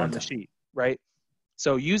on the sheet, right?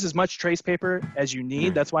 So use as much trace paper as you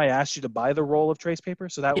need. That's why I asked you to buy the roll of trace paper.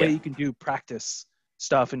 So that way you can do practice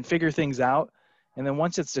stuff and figure things out. And then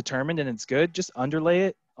once it's determined and it's good, just underlay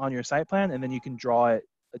it on your site plan, and then you can draw it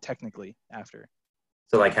technically after.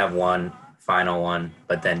 So like have one final one,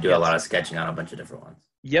 but then do a Yes. lot of sketching on a bunch of different ones.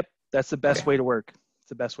 Yep, that's the best Okay. way to work. It's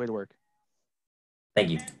the best way to work. Thank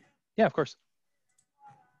you. Yeah, of course.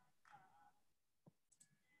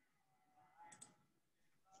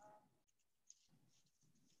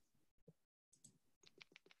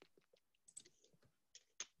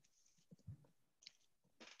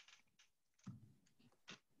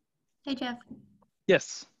 Hey, Jeff.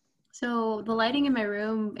 Yes. So the lighting in my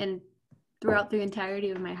room and throughout the entirety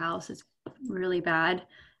of my house is really bad.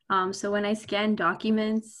 So when I scan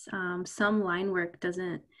documents, some line work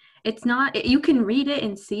doesn't, it's not, you can read it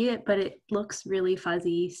and see it, but it looks really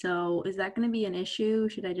fuzzy. So is that going to be an issue?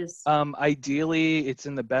 Should I just? Ideally, it's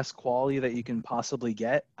in the best quality that you can possibly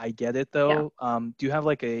get. I get it though. Yeah. Do you have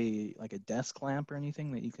like a desk lamp or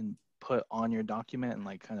anything that you can put on your document and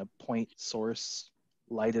like kind of point source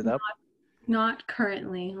light it up? Not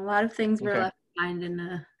currently. A lot of things were left behind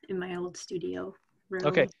in my old studio room.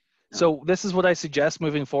 Okay. So this is what I suggest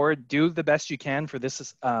moving forward. Do the best you can for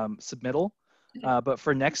this submittal. But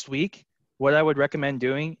for next week, what I would recommend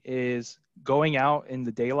doing is going out in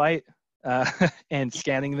the daylight and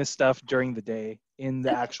scanning this stuff during the day in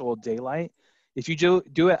the actual daylight. If you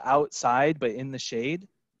do it outside but in the shade,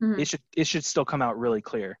 it should still come out really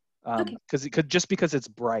clear. Because it could, just because it's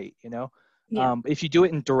bright, you know. Yeah. If you do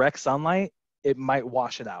it in direct sunlight, it might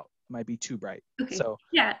wash it out. It might be too bright. Okay. So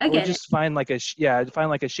yeah, I get just find like a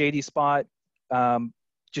shady spot.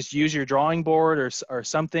 Just use your drawing board or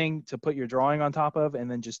something to put your drawing on top of,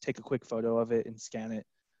 and then just take a quick photo of it and scan it.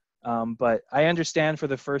 But I understand for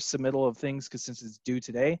the first submittal of things, because since it's due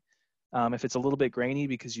today, if it's a little bit grainy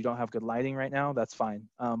because you don't have good lighting right now, that's fine.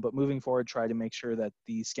 But moving forward, try to make sure that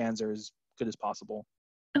the scans are as good as possible.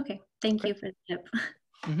 Okay. Thank you for the tip.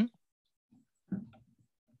 Mm-hmm.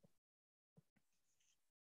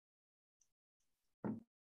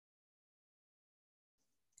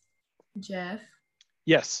 Jeff?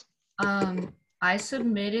 Yes. I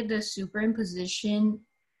submitted the superimposition.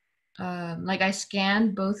 Like I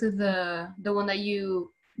scanned both of the one that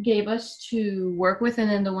you gave us to work with, and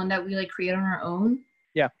then the one that we like create on our own.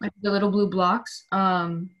 Yeah. Like the little blue blocks.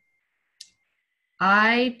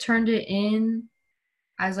 I turned it in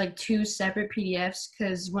as like 2 separate PDFs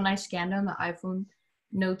because when I scanned on the iPhone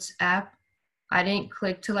Notes app, I didn't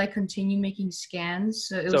click to like continue making scans.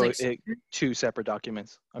 So it was like 2 separate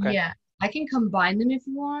documents. Okay. Yeah. I can combine them if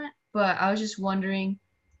you want, but I was just wondering,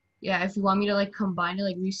 if you want me to like combine it,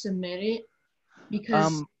 like resubmit it,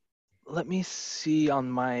 because let me see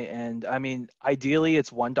on my end. I mean, ideally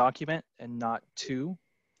it's 1 document and not 2.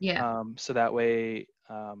 Yeah. So that way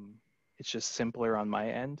it's just simpler on my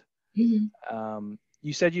end. Mm-hmm.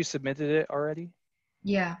 You said you submitted it already?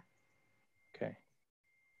 Yeah. Okay.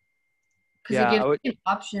 Because it gives me an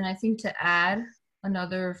option, I think, to add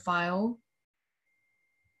another file.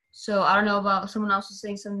 So I don't know about, someone else was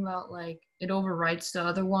saying something about like it overwrites the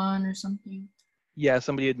other one or something. Yeah,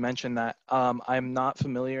 somebody had mentioned that. I'm not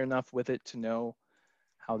familiar enough with it to know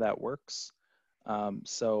how that works.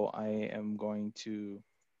 So I am going to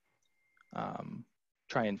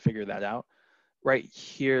try and figure that out. Right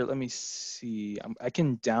here, let me see. I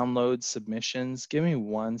can download submissions. Give me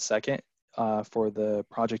 1 second for the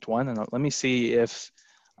project 1, and let me see if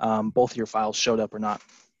both your files showed up or not.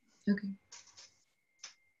 Okay.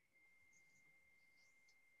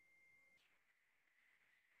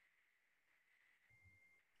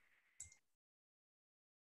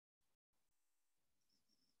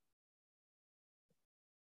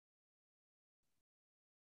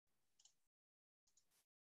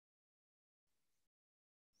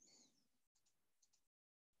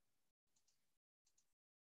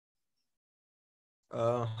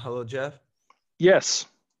 Hello, Jeff. Yes.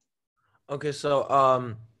 Okay, so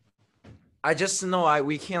I just know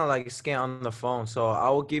we can't like scan on the phone, so I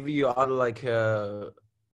will give you other like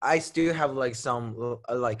I still have like some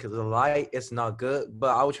like the light is not good,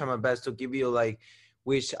 but I will try my best to give you like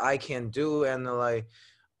which I can do, and like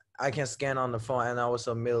I can scan on the phone, and I will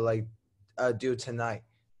submit like due tonight.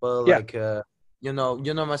 But like you know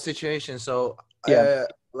my situation, so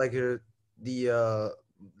like the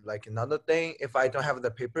like another thing, if I don't have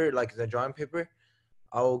the paper, like the drawing paper,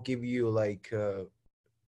 I will give you like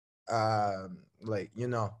I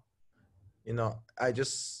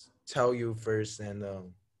just tell you first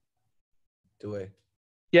and do it.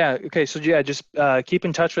 Yeah. Okay. So yeah, just keep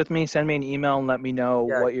in touch with me. Send me an email and let me know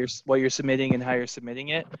what you're submitting and how you're submitting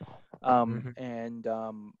it. And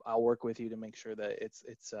I'll work with you to make sure that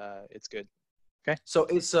it's good. Okay. So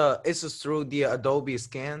it's through the Adobe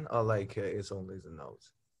Scan or like it's only the notes.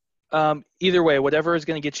 Either way, whatever is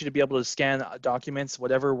going to get you to be able to scan documents,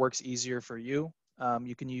 whatever works easier for you,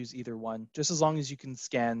 you can use either one, just as long as you can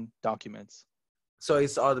scan documents. So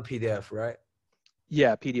it's all the PDF, right?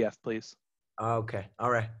 Yeah, PDF, please. Okay. All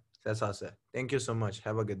right. That's all set. Thank you so much.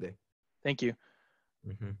 Have a good day. Thank you.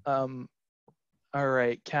 Mm-hmm. All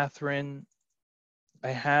right, Catherine, I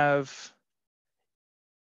have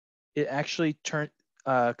it actually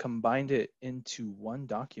combined it into one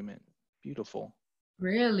document. Beautiful.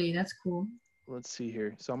 Really? That's cool. Let's see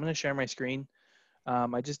here. So I'm going to share my screen.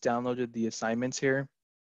 I just downloaded the assignments here.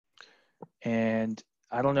 And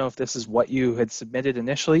I don't know if this is what you had submitted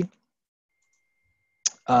initially,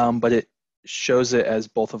 but it shows it as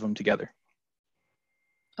both of them together.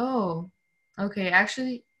 Oh, okay.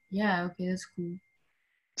 Actually, yeah, okay, that's cool.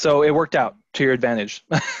 So it worked out to your advantage.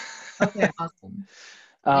 Okay, awesome.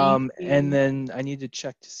 And then I need to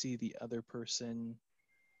check to see the other person.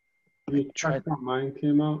 You checked out mine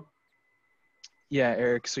came out? Yeah,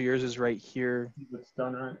 Eric, so yours is right here. It's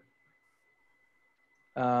done, right?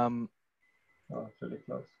 Oh, it's really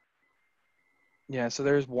close. Yeah, so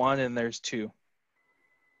there's one and there's two.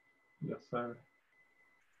 Yes, sir.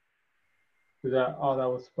 Is that all that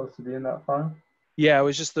was supposed to be in that file? Yeah, it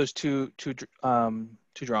was just those two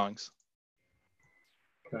drawings.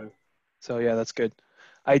 Okay. So yeah, that's good.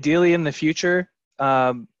 Ideally in the future,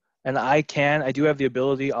 and I do have the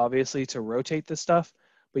ability obviously to rotate this stuff,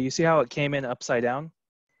 but you see how it came in upside down?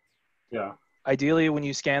 Yeah. Ideally, when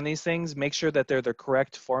you scan these things, make sure that they're the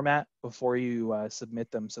correct format before you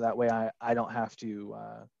submit them. So that way I don't have to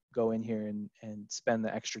go in here and spend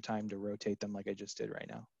the extra time to rotate them like I just did right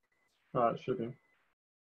now. Sure thing.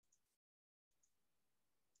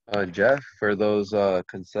 Jeff, for those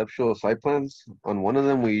conceptual site plans, on one of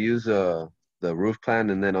them we use the roof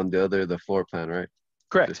plan, and then on the other the floor plan, right?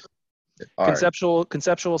 Correct. All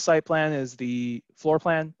Conceptual site plan is the floor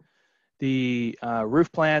plan. The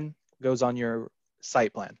roof plan goes on your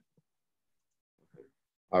site plan.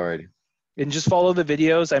 Alrighty. And just follow the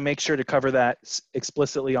videos. I make sure to cover that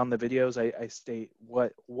explicitly on the videos. I state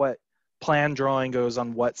what plan drawing goes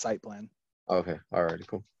on what site plan. Okay. Alrighty.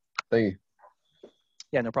 Cool. Thank you.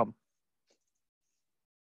 Yeah, no problem.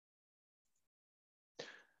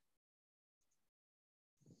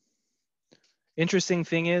 Interesting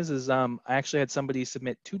thing is I actually had somebody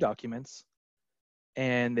submit 2 documents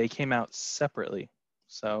and they came out separately.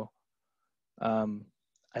 So I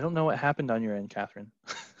don't know what happened on your end, Catherine.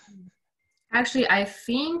 Actually, I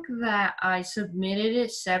think that I submitted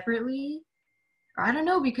it separately. I don't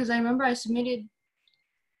know, because I remember I submitted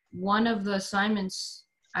one of the assignments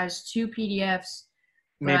as 2 PDFs.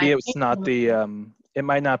 Maybe it's not the, it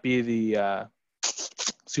might not be the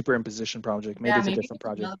superimposition project. Maybe it's a different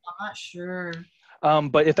project. I'm not sure.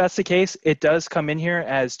 But if that's the case, it does come in here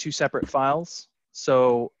as 2 separate files.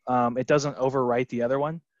 So it doesn't overwrite the other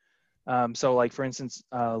one. So like for instance,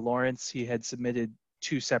 Lawrence, he had submitted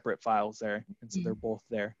 2 separate files there. And so they're both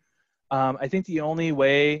there. I think the only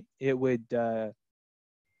way it would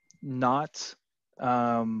not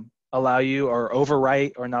allow you or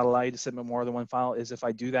overwrite or not allow you to submit more than 1 file is if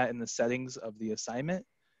I do that in the settings of the assignment.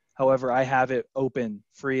 However, I have it open,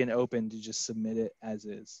 free and open to just submit it as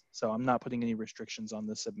is. So I'm not putting any restrictions on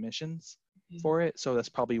the submissions for it. So that's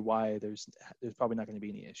probably why there's probably not going to be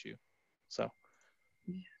any issue. So.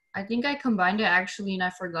 I think I combined it actually, and I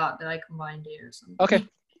forgot that I combined it or something. Okay.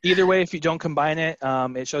 Either way, if you don't combine it,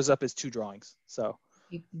 it shows up as 2 drawings. So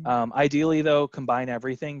ideally though, combine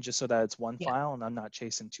everything just so that it's 1 file and I'm not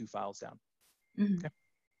chasing 2 files down. Mm-hmm. Okay.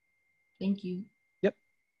 Thank you. Yep.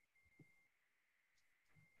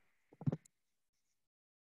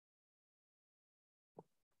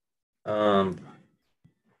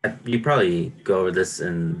 You probably go over this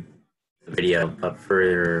in the video, but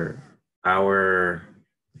for our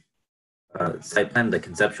site plan, the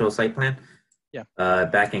conceptual site plan,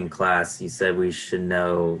 back in class, you said we should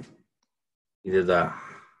know either the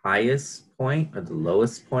highest point or the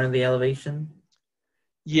lowest point of the elevation.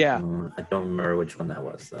 Yeah. I don't remember which one that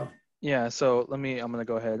was though. Yeah, so I'm going to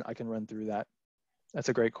go ahead. I can run through that. That's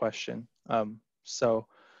a great question. So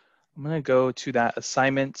I'm going to go to that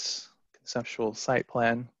assignment, conceptual site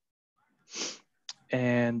plan,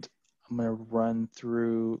 and I'm going to run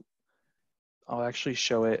through, I'll actually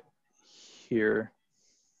show it here.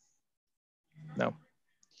 No,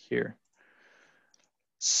 here.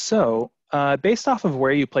 So based off of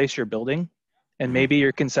where you place your building, and maybe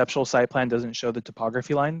your conceptual site plan doesn't show the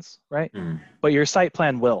topography lines, right? But your site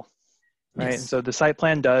plan will, right? And so the site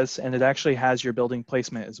plan does, and it actually has your building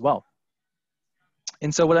placement as well.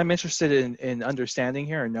 And so what I'm interested in understanding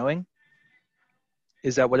here or knowing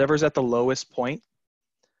is that whatever's at the lowest point,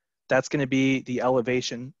 that's going to be the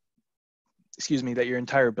elevation, excuse me, that your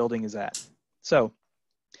entire building is at. So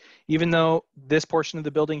even though this portion of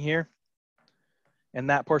the building here and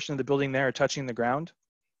that portion of the building there are touching the ground,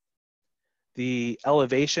 the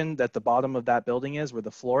elevation that the bottom of that building is, where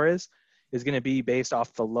the floor is going to be based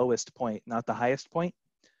off the lowest point, not the highest point.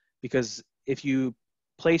 Because if you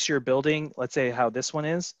place your building, let's say how this one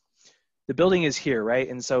is, the building is here, right?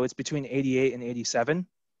 And so it's between 88 and 87.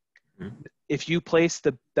 Mm-hmm. If you place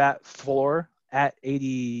that floor at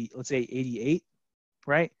 80, let's say 88,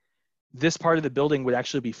 right? This part of the building would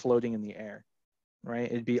actually be floating in the air, right?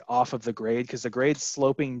 It'd be off of the grade because the grade's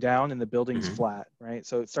sloping down and the building's mm-hmm. flat, right?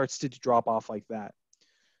 So it starts to drop off like that.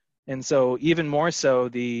 And so even more so,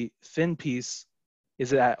 the thin piece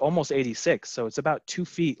is at almost 86. So it's about 2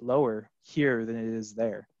 feet lower here than it is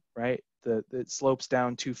there, right? It slopes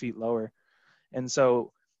down 2 feet lower. And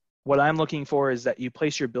so what I'm looking for is that you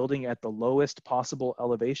place your building at the lowest possible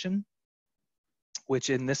elevation, which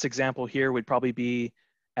in this example here would probably be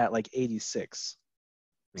at like 86.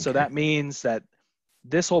 Okay. So that means that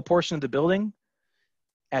this whole portion of the building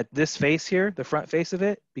at this face here, the front face of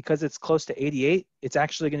it, because it's close to 88, it's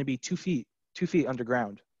actually going to be 2 feet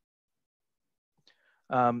underground.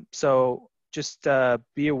 So just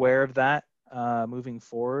be aware of that moving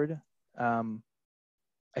forward.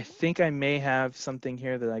 I think I may have something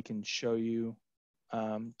here that I can show you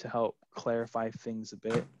to help clarify things a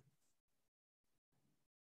bit.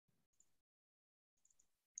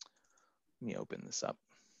 Let me open this up.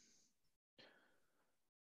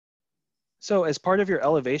 So as part of your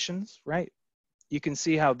elevations, right, you can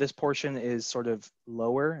see how this portion is sort of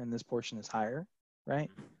lower and this portion is higher, right?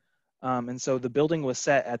 And so the building was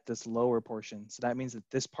set at this lower portion. So that means that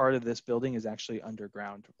this part of this building is actually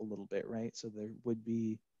underground a little bit, right? So there would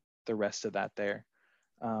be the rest of that there.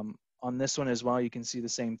 On this one as well, you can see the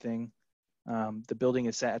same thing. The building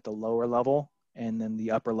is set at the lower level and then the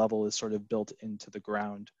upper level is sort of built into the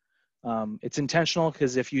ground. It's intentional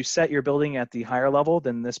because if you set your building at the higher level,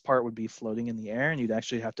 then this part would be floating in the air and you'd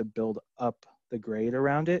actually have to build up the grade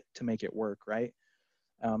around it to make it work, right?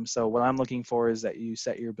 So what I'm looking for is that you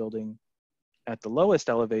set your building at the lowest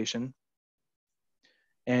elevation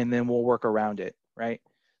and then we'll work around it, right?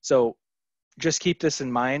 So just keep this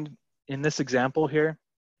in mind. In this example here,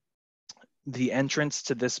 the entrance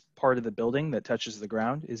to this part of the building that touches the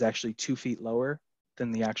ground is actually 2 feet lower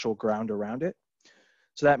than the actual ground around it.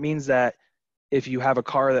 So that means that if you have a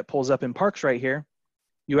car that pulls up and parks right here,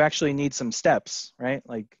 you actually need some steps, right?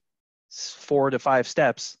 Like 4 to 5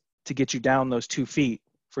 steps to get you down those 2 feet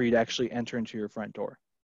for you to actually enter into your front door,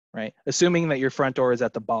 right? Assuming that your front door is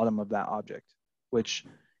at the bottom of that object, which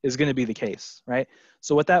is going to be the case, right?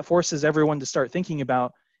 So what that forces everyone to start thinking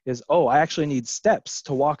about is, oh, I actually need steps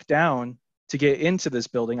to walk down to get into this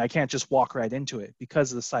building. I can't just walk right into it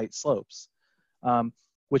because the site slopes,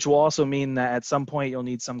 which will also mean that at some point you'll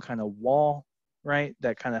need some kind of wall, right?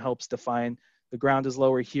 That kind of helps define the ground is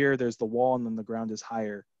lower here, there's the wall, and then the ground is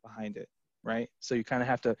higher behind it, right? So you kind of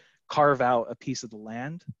have to carve out a piece of the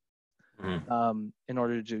land in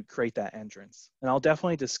order to create that entrance. And I'll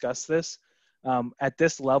definitely discuss this. At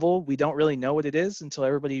this level, we don't really know what it is until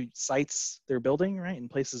everybody sites their building, right, and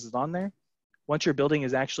places it on there. Once your building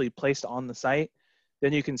is actually placed on the site,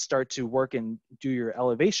 then you can start to work and do your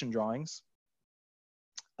elevation drawings,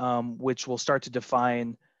 which will start to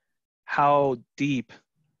define how deep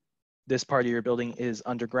this part of your building is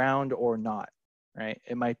underground or not, right?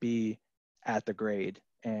 It might be at the grade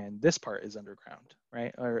and this part is underground,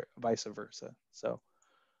 right? Or vice versa. So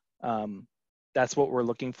that's what we're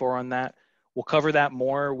looking for on that. We'll cover that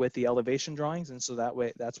more with the elevation drawings. And so that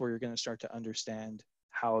way, that's where you're going to start to understand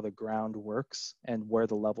how the ground works and where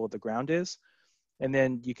the level of the ground is. And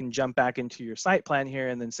then you can jump back into your site plan here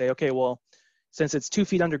and then say, okay, well, since it's 2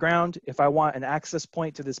 feet underground, if I want an access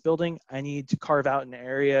point to this building, I need to carve out an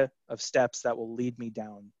area of steps that will lead me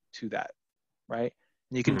down to that, right?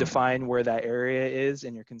 And you can define where that area is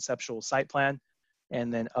in your conceptual site plan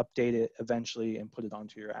and then update it eventually and put it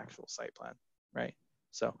onto your actual site plan, right?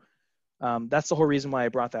 So that's the whole reason why I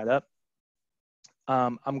brought that up.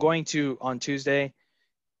 I'm going to, on Tuesday,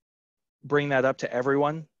 bring that up to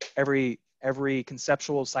everyone, every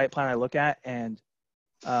conceptual site plan I look at and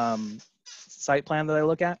site plan that I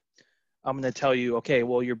look at. I'm going to tell you, okay,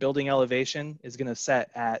 well, your building elevation is going to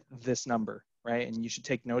set at this number, right? And you should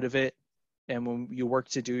take note of it. And when you work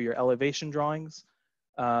to do your elevation drawings,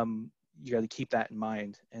 you got to keep that in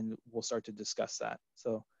mind and we'll start to discuss that.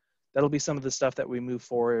 So that'll be some of the stuff that we move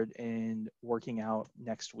forward in working out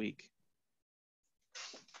next week.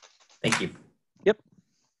 Thank you. Yep.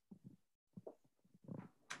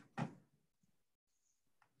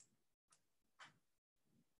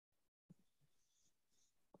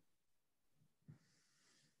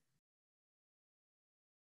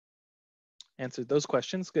 answered those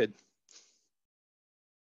questions. Good.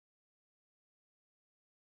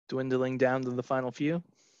 Dwindling down to the final few.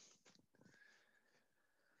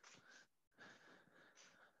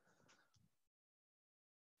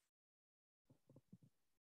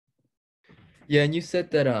 Yeah, and you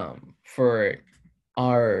said that for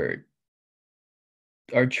our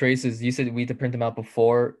traces, you said we have to print them out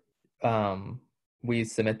before we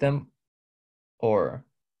submit them, or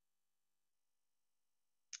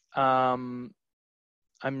I'm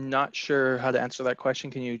not sure how to answer that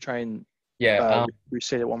question. Can you try and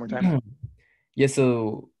restate it one more time? Yeah,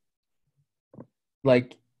 so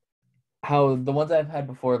like how the ones I've had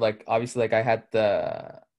before, like obviously like I had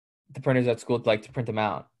the printers at school like to print them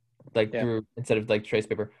out like through instead of like trace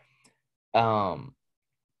paper.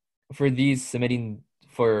 For these submitting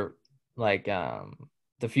for like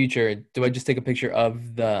the future, do I just take a picture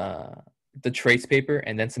of the trace paper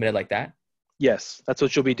and then submit it like that? Yes, that's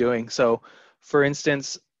what you'll be doing. So for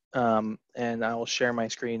instance, and I will share my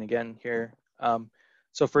screen again here.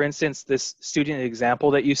 So for instance, this student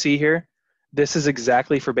example that you see here, this is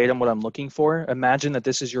exactly verbatim what I'm looking for. Imagine that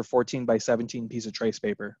this is your 14 by 17 piece of trace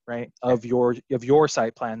paper, right? Of your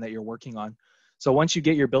site plan that you're working on. So once you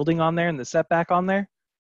get your building on there and the setback on there,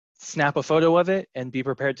 snap a photo of it and be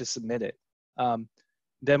prepared to submit it.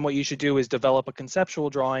 Then what you should do is develop a conceptual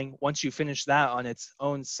drawing. Once you finish that on its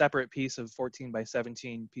own separate piece of 14 by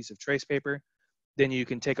 17 piece of trace paper, then you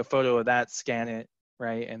can take a photo of that, scan it,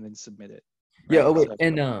 right, and then submit it. Right? Yeah. Oh wait,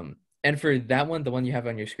 and for that one, the one you have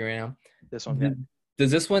on your screen now, this one, yeah. Does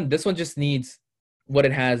this one just needs what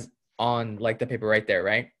it has on like the paper right there,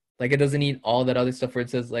 right? Like it doesn't need all that other stuff where it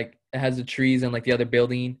says like it has the trees and like the other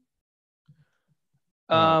building.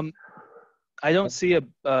 I don't see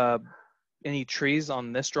any trees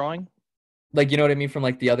on this drawing. Like, you know what I mean, from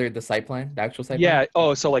like the site plan, the actual site plan? Yeah.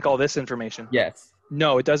 Oh, so like all this information. Yes.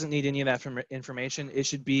 No, it doesn't need any of that information. It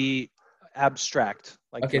should be abstract.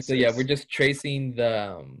 Like okay, so yeah, we're just tracing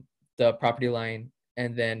the property line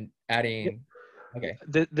and then adding. Okay.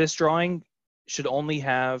 This drawing should only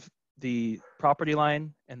have the property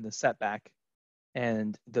line and the setback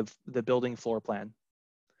and the building floor plan.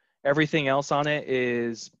 Everything else on it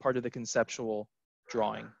is part of the conceptual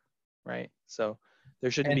drawing, right? So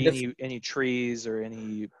there shouldn't be any trees or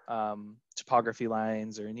any topography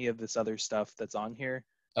lines or any of this other stuff that's on here.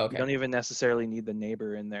 Okay. You don't even necessarily need the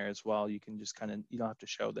neighbor in there as well. You can just you don't have to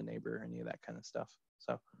show the neighbor or any of that kind of stuff.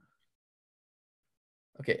 So.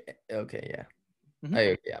 Okay. Yeah.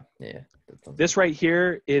 Mm-hmm. Yeah. This right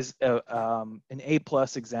here is an A+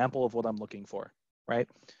 example of what I'm looking for, right?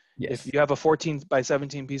 Yes. If you have a 14 by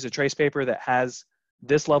 17 piece of trace paper that has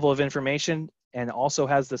this level of information and also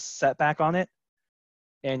has the setback on it,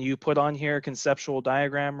 and you put on here a conceptual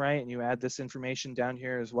diagram, right, and you add this information down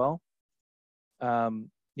here as well,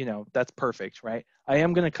 that's perfect, right? I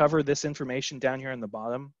am going to cover this information down here in the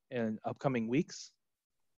bottom in upcoming weeks.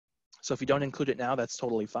 So if you don't include it now, that's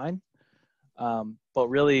totally fine. But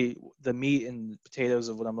really, the meat and potatoes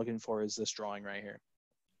of what I'm looking for is this drawing right here.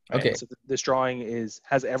 Right? Okay. So this drawing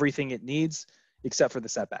has everything it needs except for the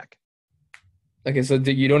setback. Okay, so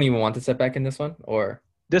you don't even want the setback in this one, or?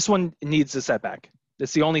 This one needs the setback.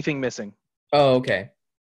 That's the only thing missing. Oh, okay.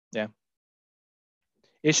 Yeah.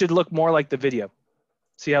 It should look more like the video.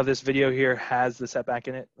 See how this video here has the setback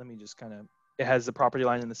in it? Let me just it has the property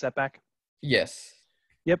line and the setback? Yes.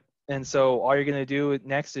 Yep. And so all you're going to do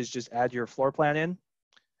next is just add your floor plan in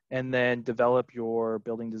and then develop your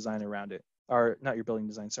building design around it. Or not your building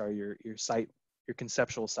design, sorry, your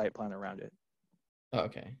conceptual site plan around it.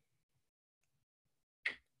 Okay.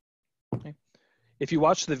 Okay. If you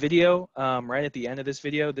watch the video, right at the end of this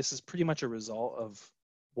video, this is pretty much a result of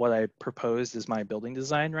what I proposed as my building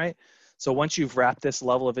design, right? So once you've wrapped this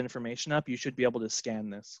level of information up, you should be able to scan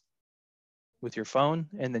this with your phone,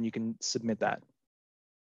 and then you can submit that.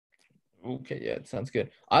 Okay, yeah, it sounds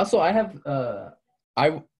good. Also, I have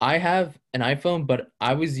I have an iPhone, but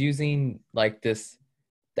I was using like the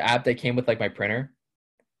app that came with like my printer,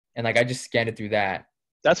 and like I just scanned it through that.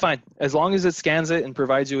 That's fine. As long as it scans it and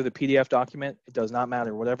provides you with a PDF document, it does not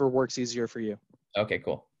matter. Whatever works easier for you. Okay,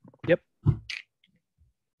 cool. Yep.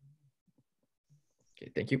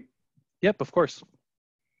 Okay, thank you. Yep, of course.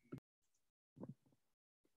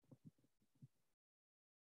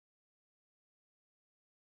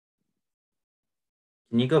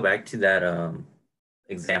 Can you go back to that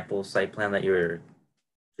example site plan that you were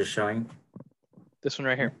just showing? This one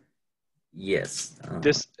right here. Yes.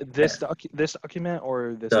 This document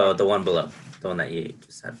or this? The one below, the one that you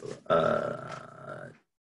just had below.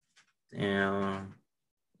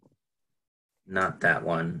 Not that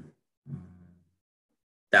one.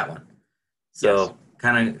 That one. So,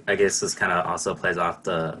 kind of, I guess this kind of also plays off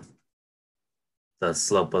the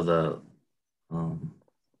slope of the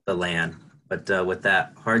land. But with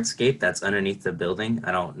that hardscape that's underneath the building,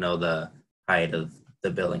 I don't know the height of the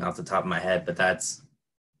building off the top of my head, but that's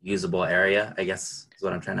usable area, I guess is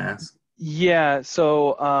what I'm trying to ask. Yeah,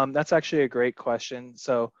 so that's actually a great question.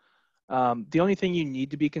 So the only thing you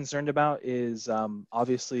need to be concerned about is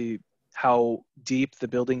obviously how deep the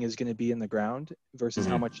building is going to be in the ground versus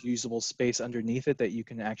how much usable space underneath it that you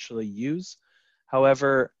can actually use.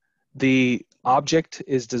 However, the object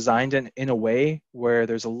is designed in a way where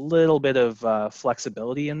there's a little bit of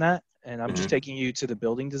flexibility in that. And I'm just taking you to the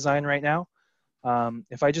building design right now.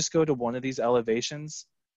 If I just go to one of these elevations,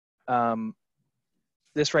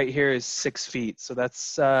 this right here is 6 feet. So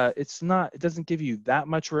that's, it doesn't give you that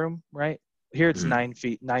much room, right? Here it's 9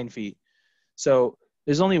 feet. So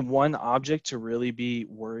there's only one object to really be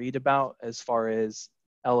worried about as far as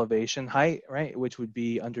elevation height, right? Which would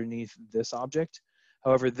be underneath this object.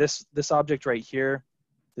 However, this object right here,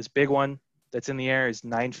 this big one that's in the air is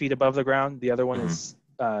 9 feet above the ground. The other one is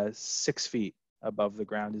 6 feet above the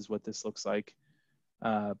ground is what this looks like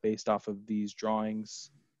based off of these drawings.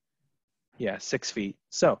 Yeah, 6 feet.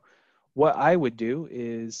 So what I would do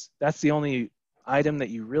is that's the only item that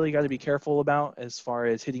you really got to be careful about as far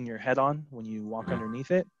as hitting your head on when you walk underneath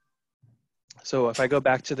it. So if I go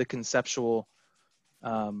back to the conceptual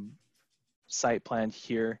site plan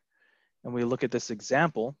here and we look at this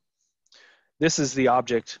example, this is the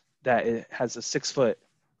object that it has a 6 foot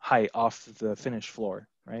height off the finished floor,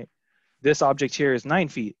 right? This object here is 9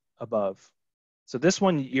 feet above. So this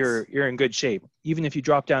one, you're in good shape. Even if you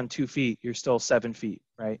drop down 2 feet, you're still 7 feet,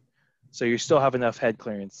 right? So you still have enough head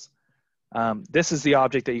clearance. This is the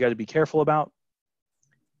object that you got to be careful about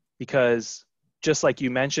because just like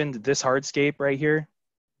you mentioned, this hardscape right here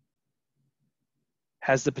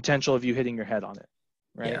has the potential of you hitting your head on it,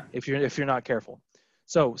 right? Yeah. If you're not careful.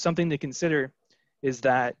 So something to consider is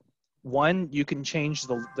that one, you can change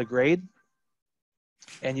the grade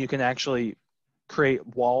and you can actually create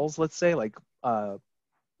walls, let's say like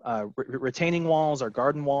retaining walls or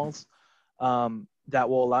garden walls that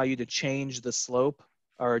will allow you to change the slope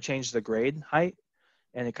or change the grade height,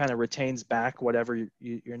 and it kind of retains back whatever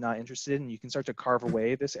you're not interested in. You can start to carve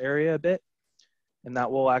away this area a bit, and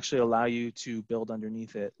that will actually allow you to build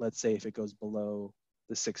underneath it. Let's say if it goes below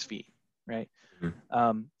the 6 feet, right?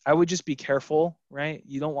 I would just be careful, right?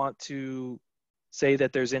 You don't want to say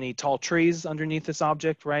that there's any tall trees underneath this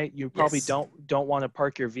object, right? You probably don't want to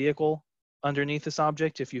park your vehicle underneath this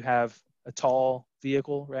object if you have a tall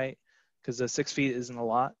vehicle, right? Because the 6 feet isn't a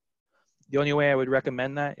lot. The only way I would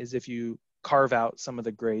recommend that is if you carve out some of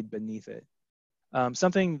the grade beneath it.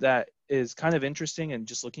 Something that is kind of interesting and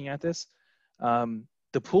just looking at this,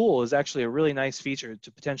 the pool is actually a really nice feature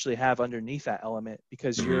to potentially have underneath that element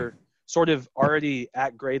because you're sort of already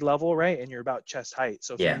at grade level, right? And you're about chest height.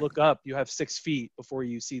 So if you look up, you have 6 feet before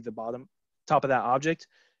you see the top of that object.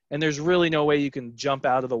 And there's really no way you can jump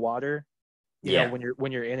out of the water, you know,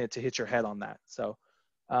 when you're in it to hit your head on that. So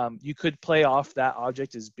you could play off that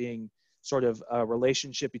object as being sort of a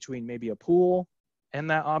relationship between maybe a pool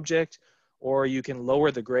and that object, or you can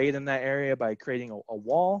lower the grade in that area by creating a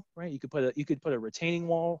wall, right? You could put a retaining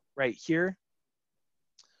wall right here,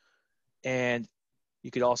 and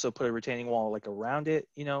you could also put a retaining wall like around it,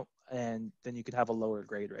 you know, and then you could have a lower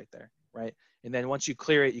grade right there, right? And then once you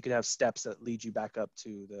clear it, you could have steps that lead you back up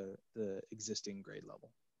to the existing grade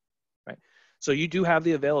level, right? So you do have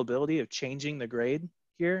the availability of changing the grade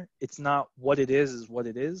here. It's not what it is what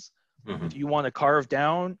it is. If you want to carve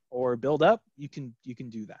down or build up, you can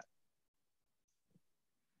do that.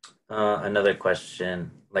 Another question,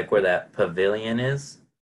 like where that pavilion is,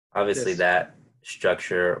 obviously that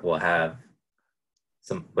structure would have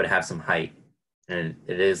some height, and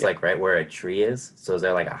it is like right where a tree is. So is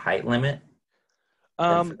there like a height limit?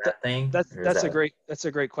 For that thing? That's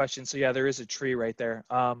a great question. So yeah, there is a tree right there.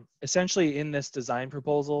 Essentially in this design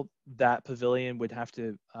proposal, that pavilion would have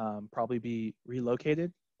to probably be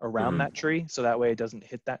relocated around that tree. So that way it doesn't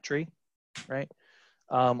hit that tree, right?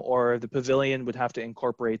 Or the pavilion would have to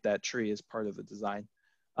incorporate that tree as part of the design.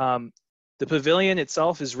 The pavilion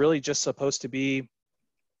itself is really just supposed to be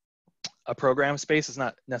a program space. It's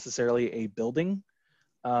not necessarily a building.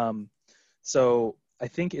 So I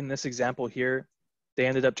think in this example here, they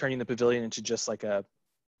ended up turning the pavilion into just like a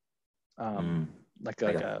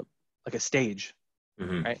stage,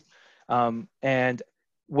 right? And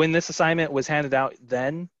when this assignment was handed out,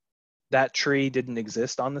 then that tree didn't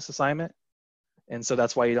exist on this assignment, and so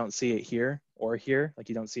that's why you don't see it here or here. Like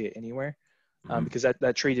you don't see it anywhere because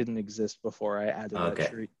that tree didn't exist before I added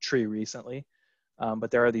that tree recently.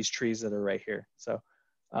 But there are these trees that are right here. So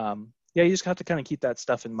Yeah, you just have to kind of keep that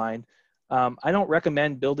stuff in mind. I don't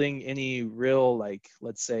recommend building any real, like,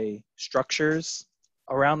 let's say, structures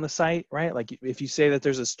around the site, right? Like if you say that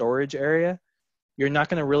there's a storage area, you're not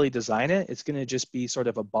going to really design it. It's going to just be sort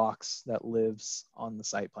of a box that lives on the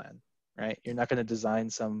site plan, right? You're not going to design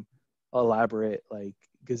some elaborate like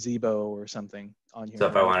gazebo or something on here. So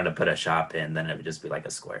if right? I wanted to put a shop in, then it would just be like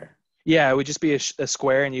a square. Yeah, it would just be a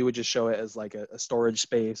square, and you would just show it as like a storage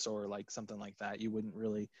space or like something like that. You wouldn't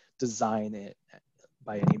really design it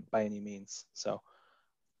by any means. So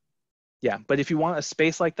yeah, but if you want a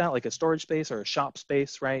space like that, like a storage space or a shop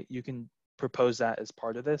space, right, you can propose that as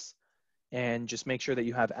part of this, and just make sure that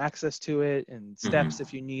you have access to it and steps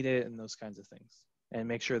if you need it and those kinds of things, and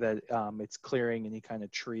make sure that it's clearing any kind of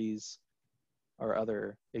trees or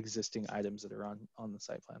other existing items that are on the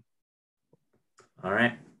site plan. All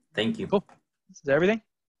right. Thank you. Cool. Is that everything?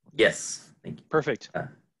 Yes. Thank you. Perfect. Have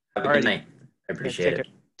a good night. I appreciate it.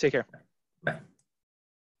 Take care. Bye.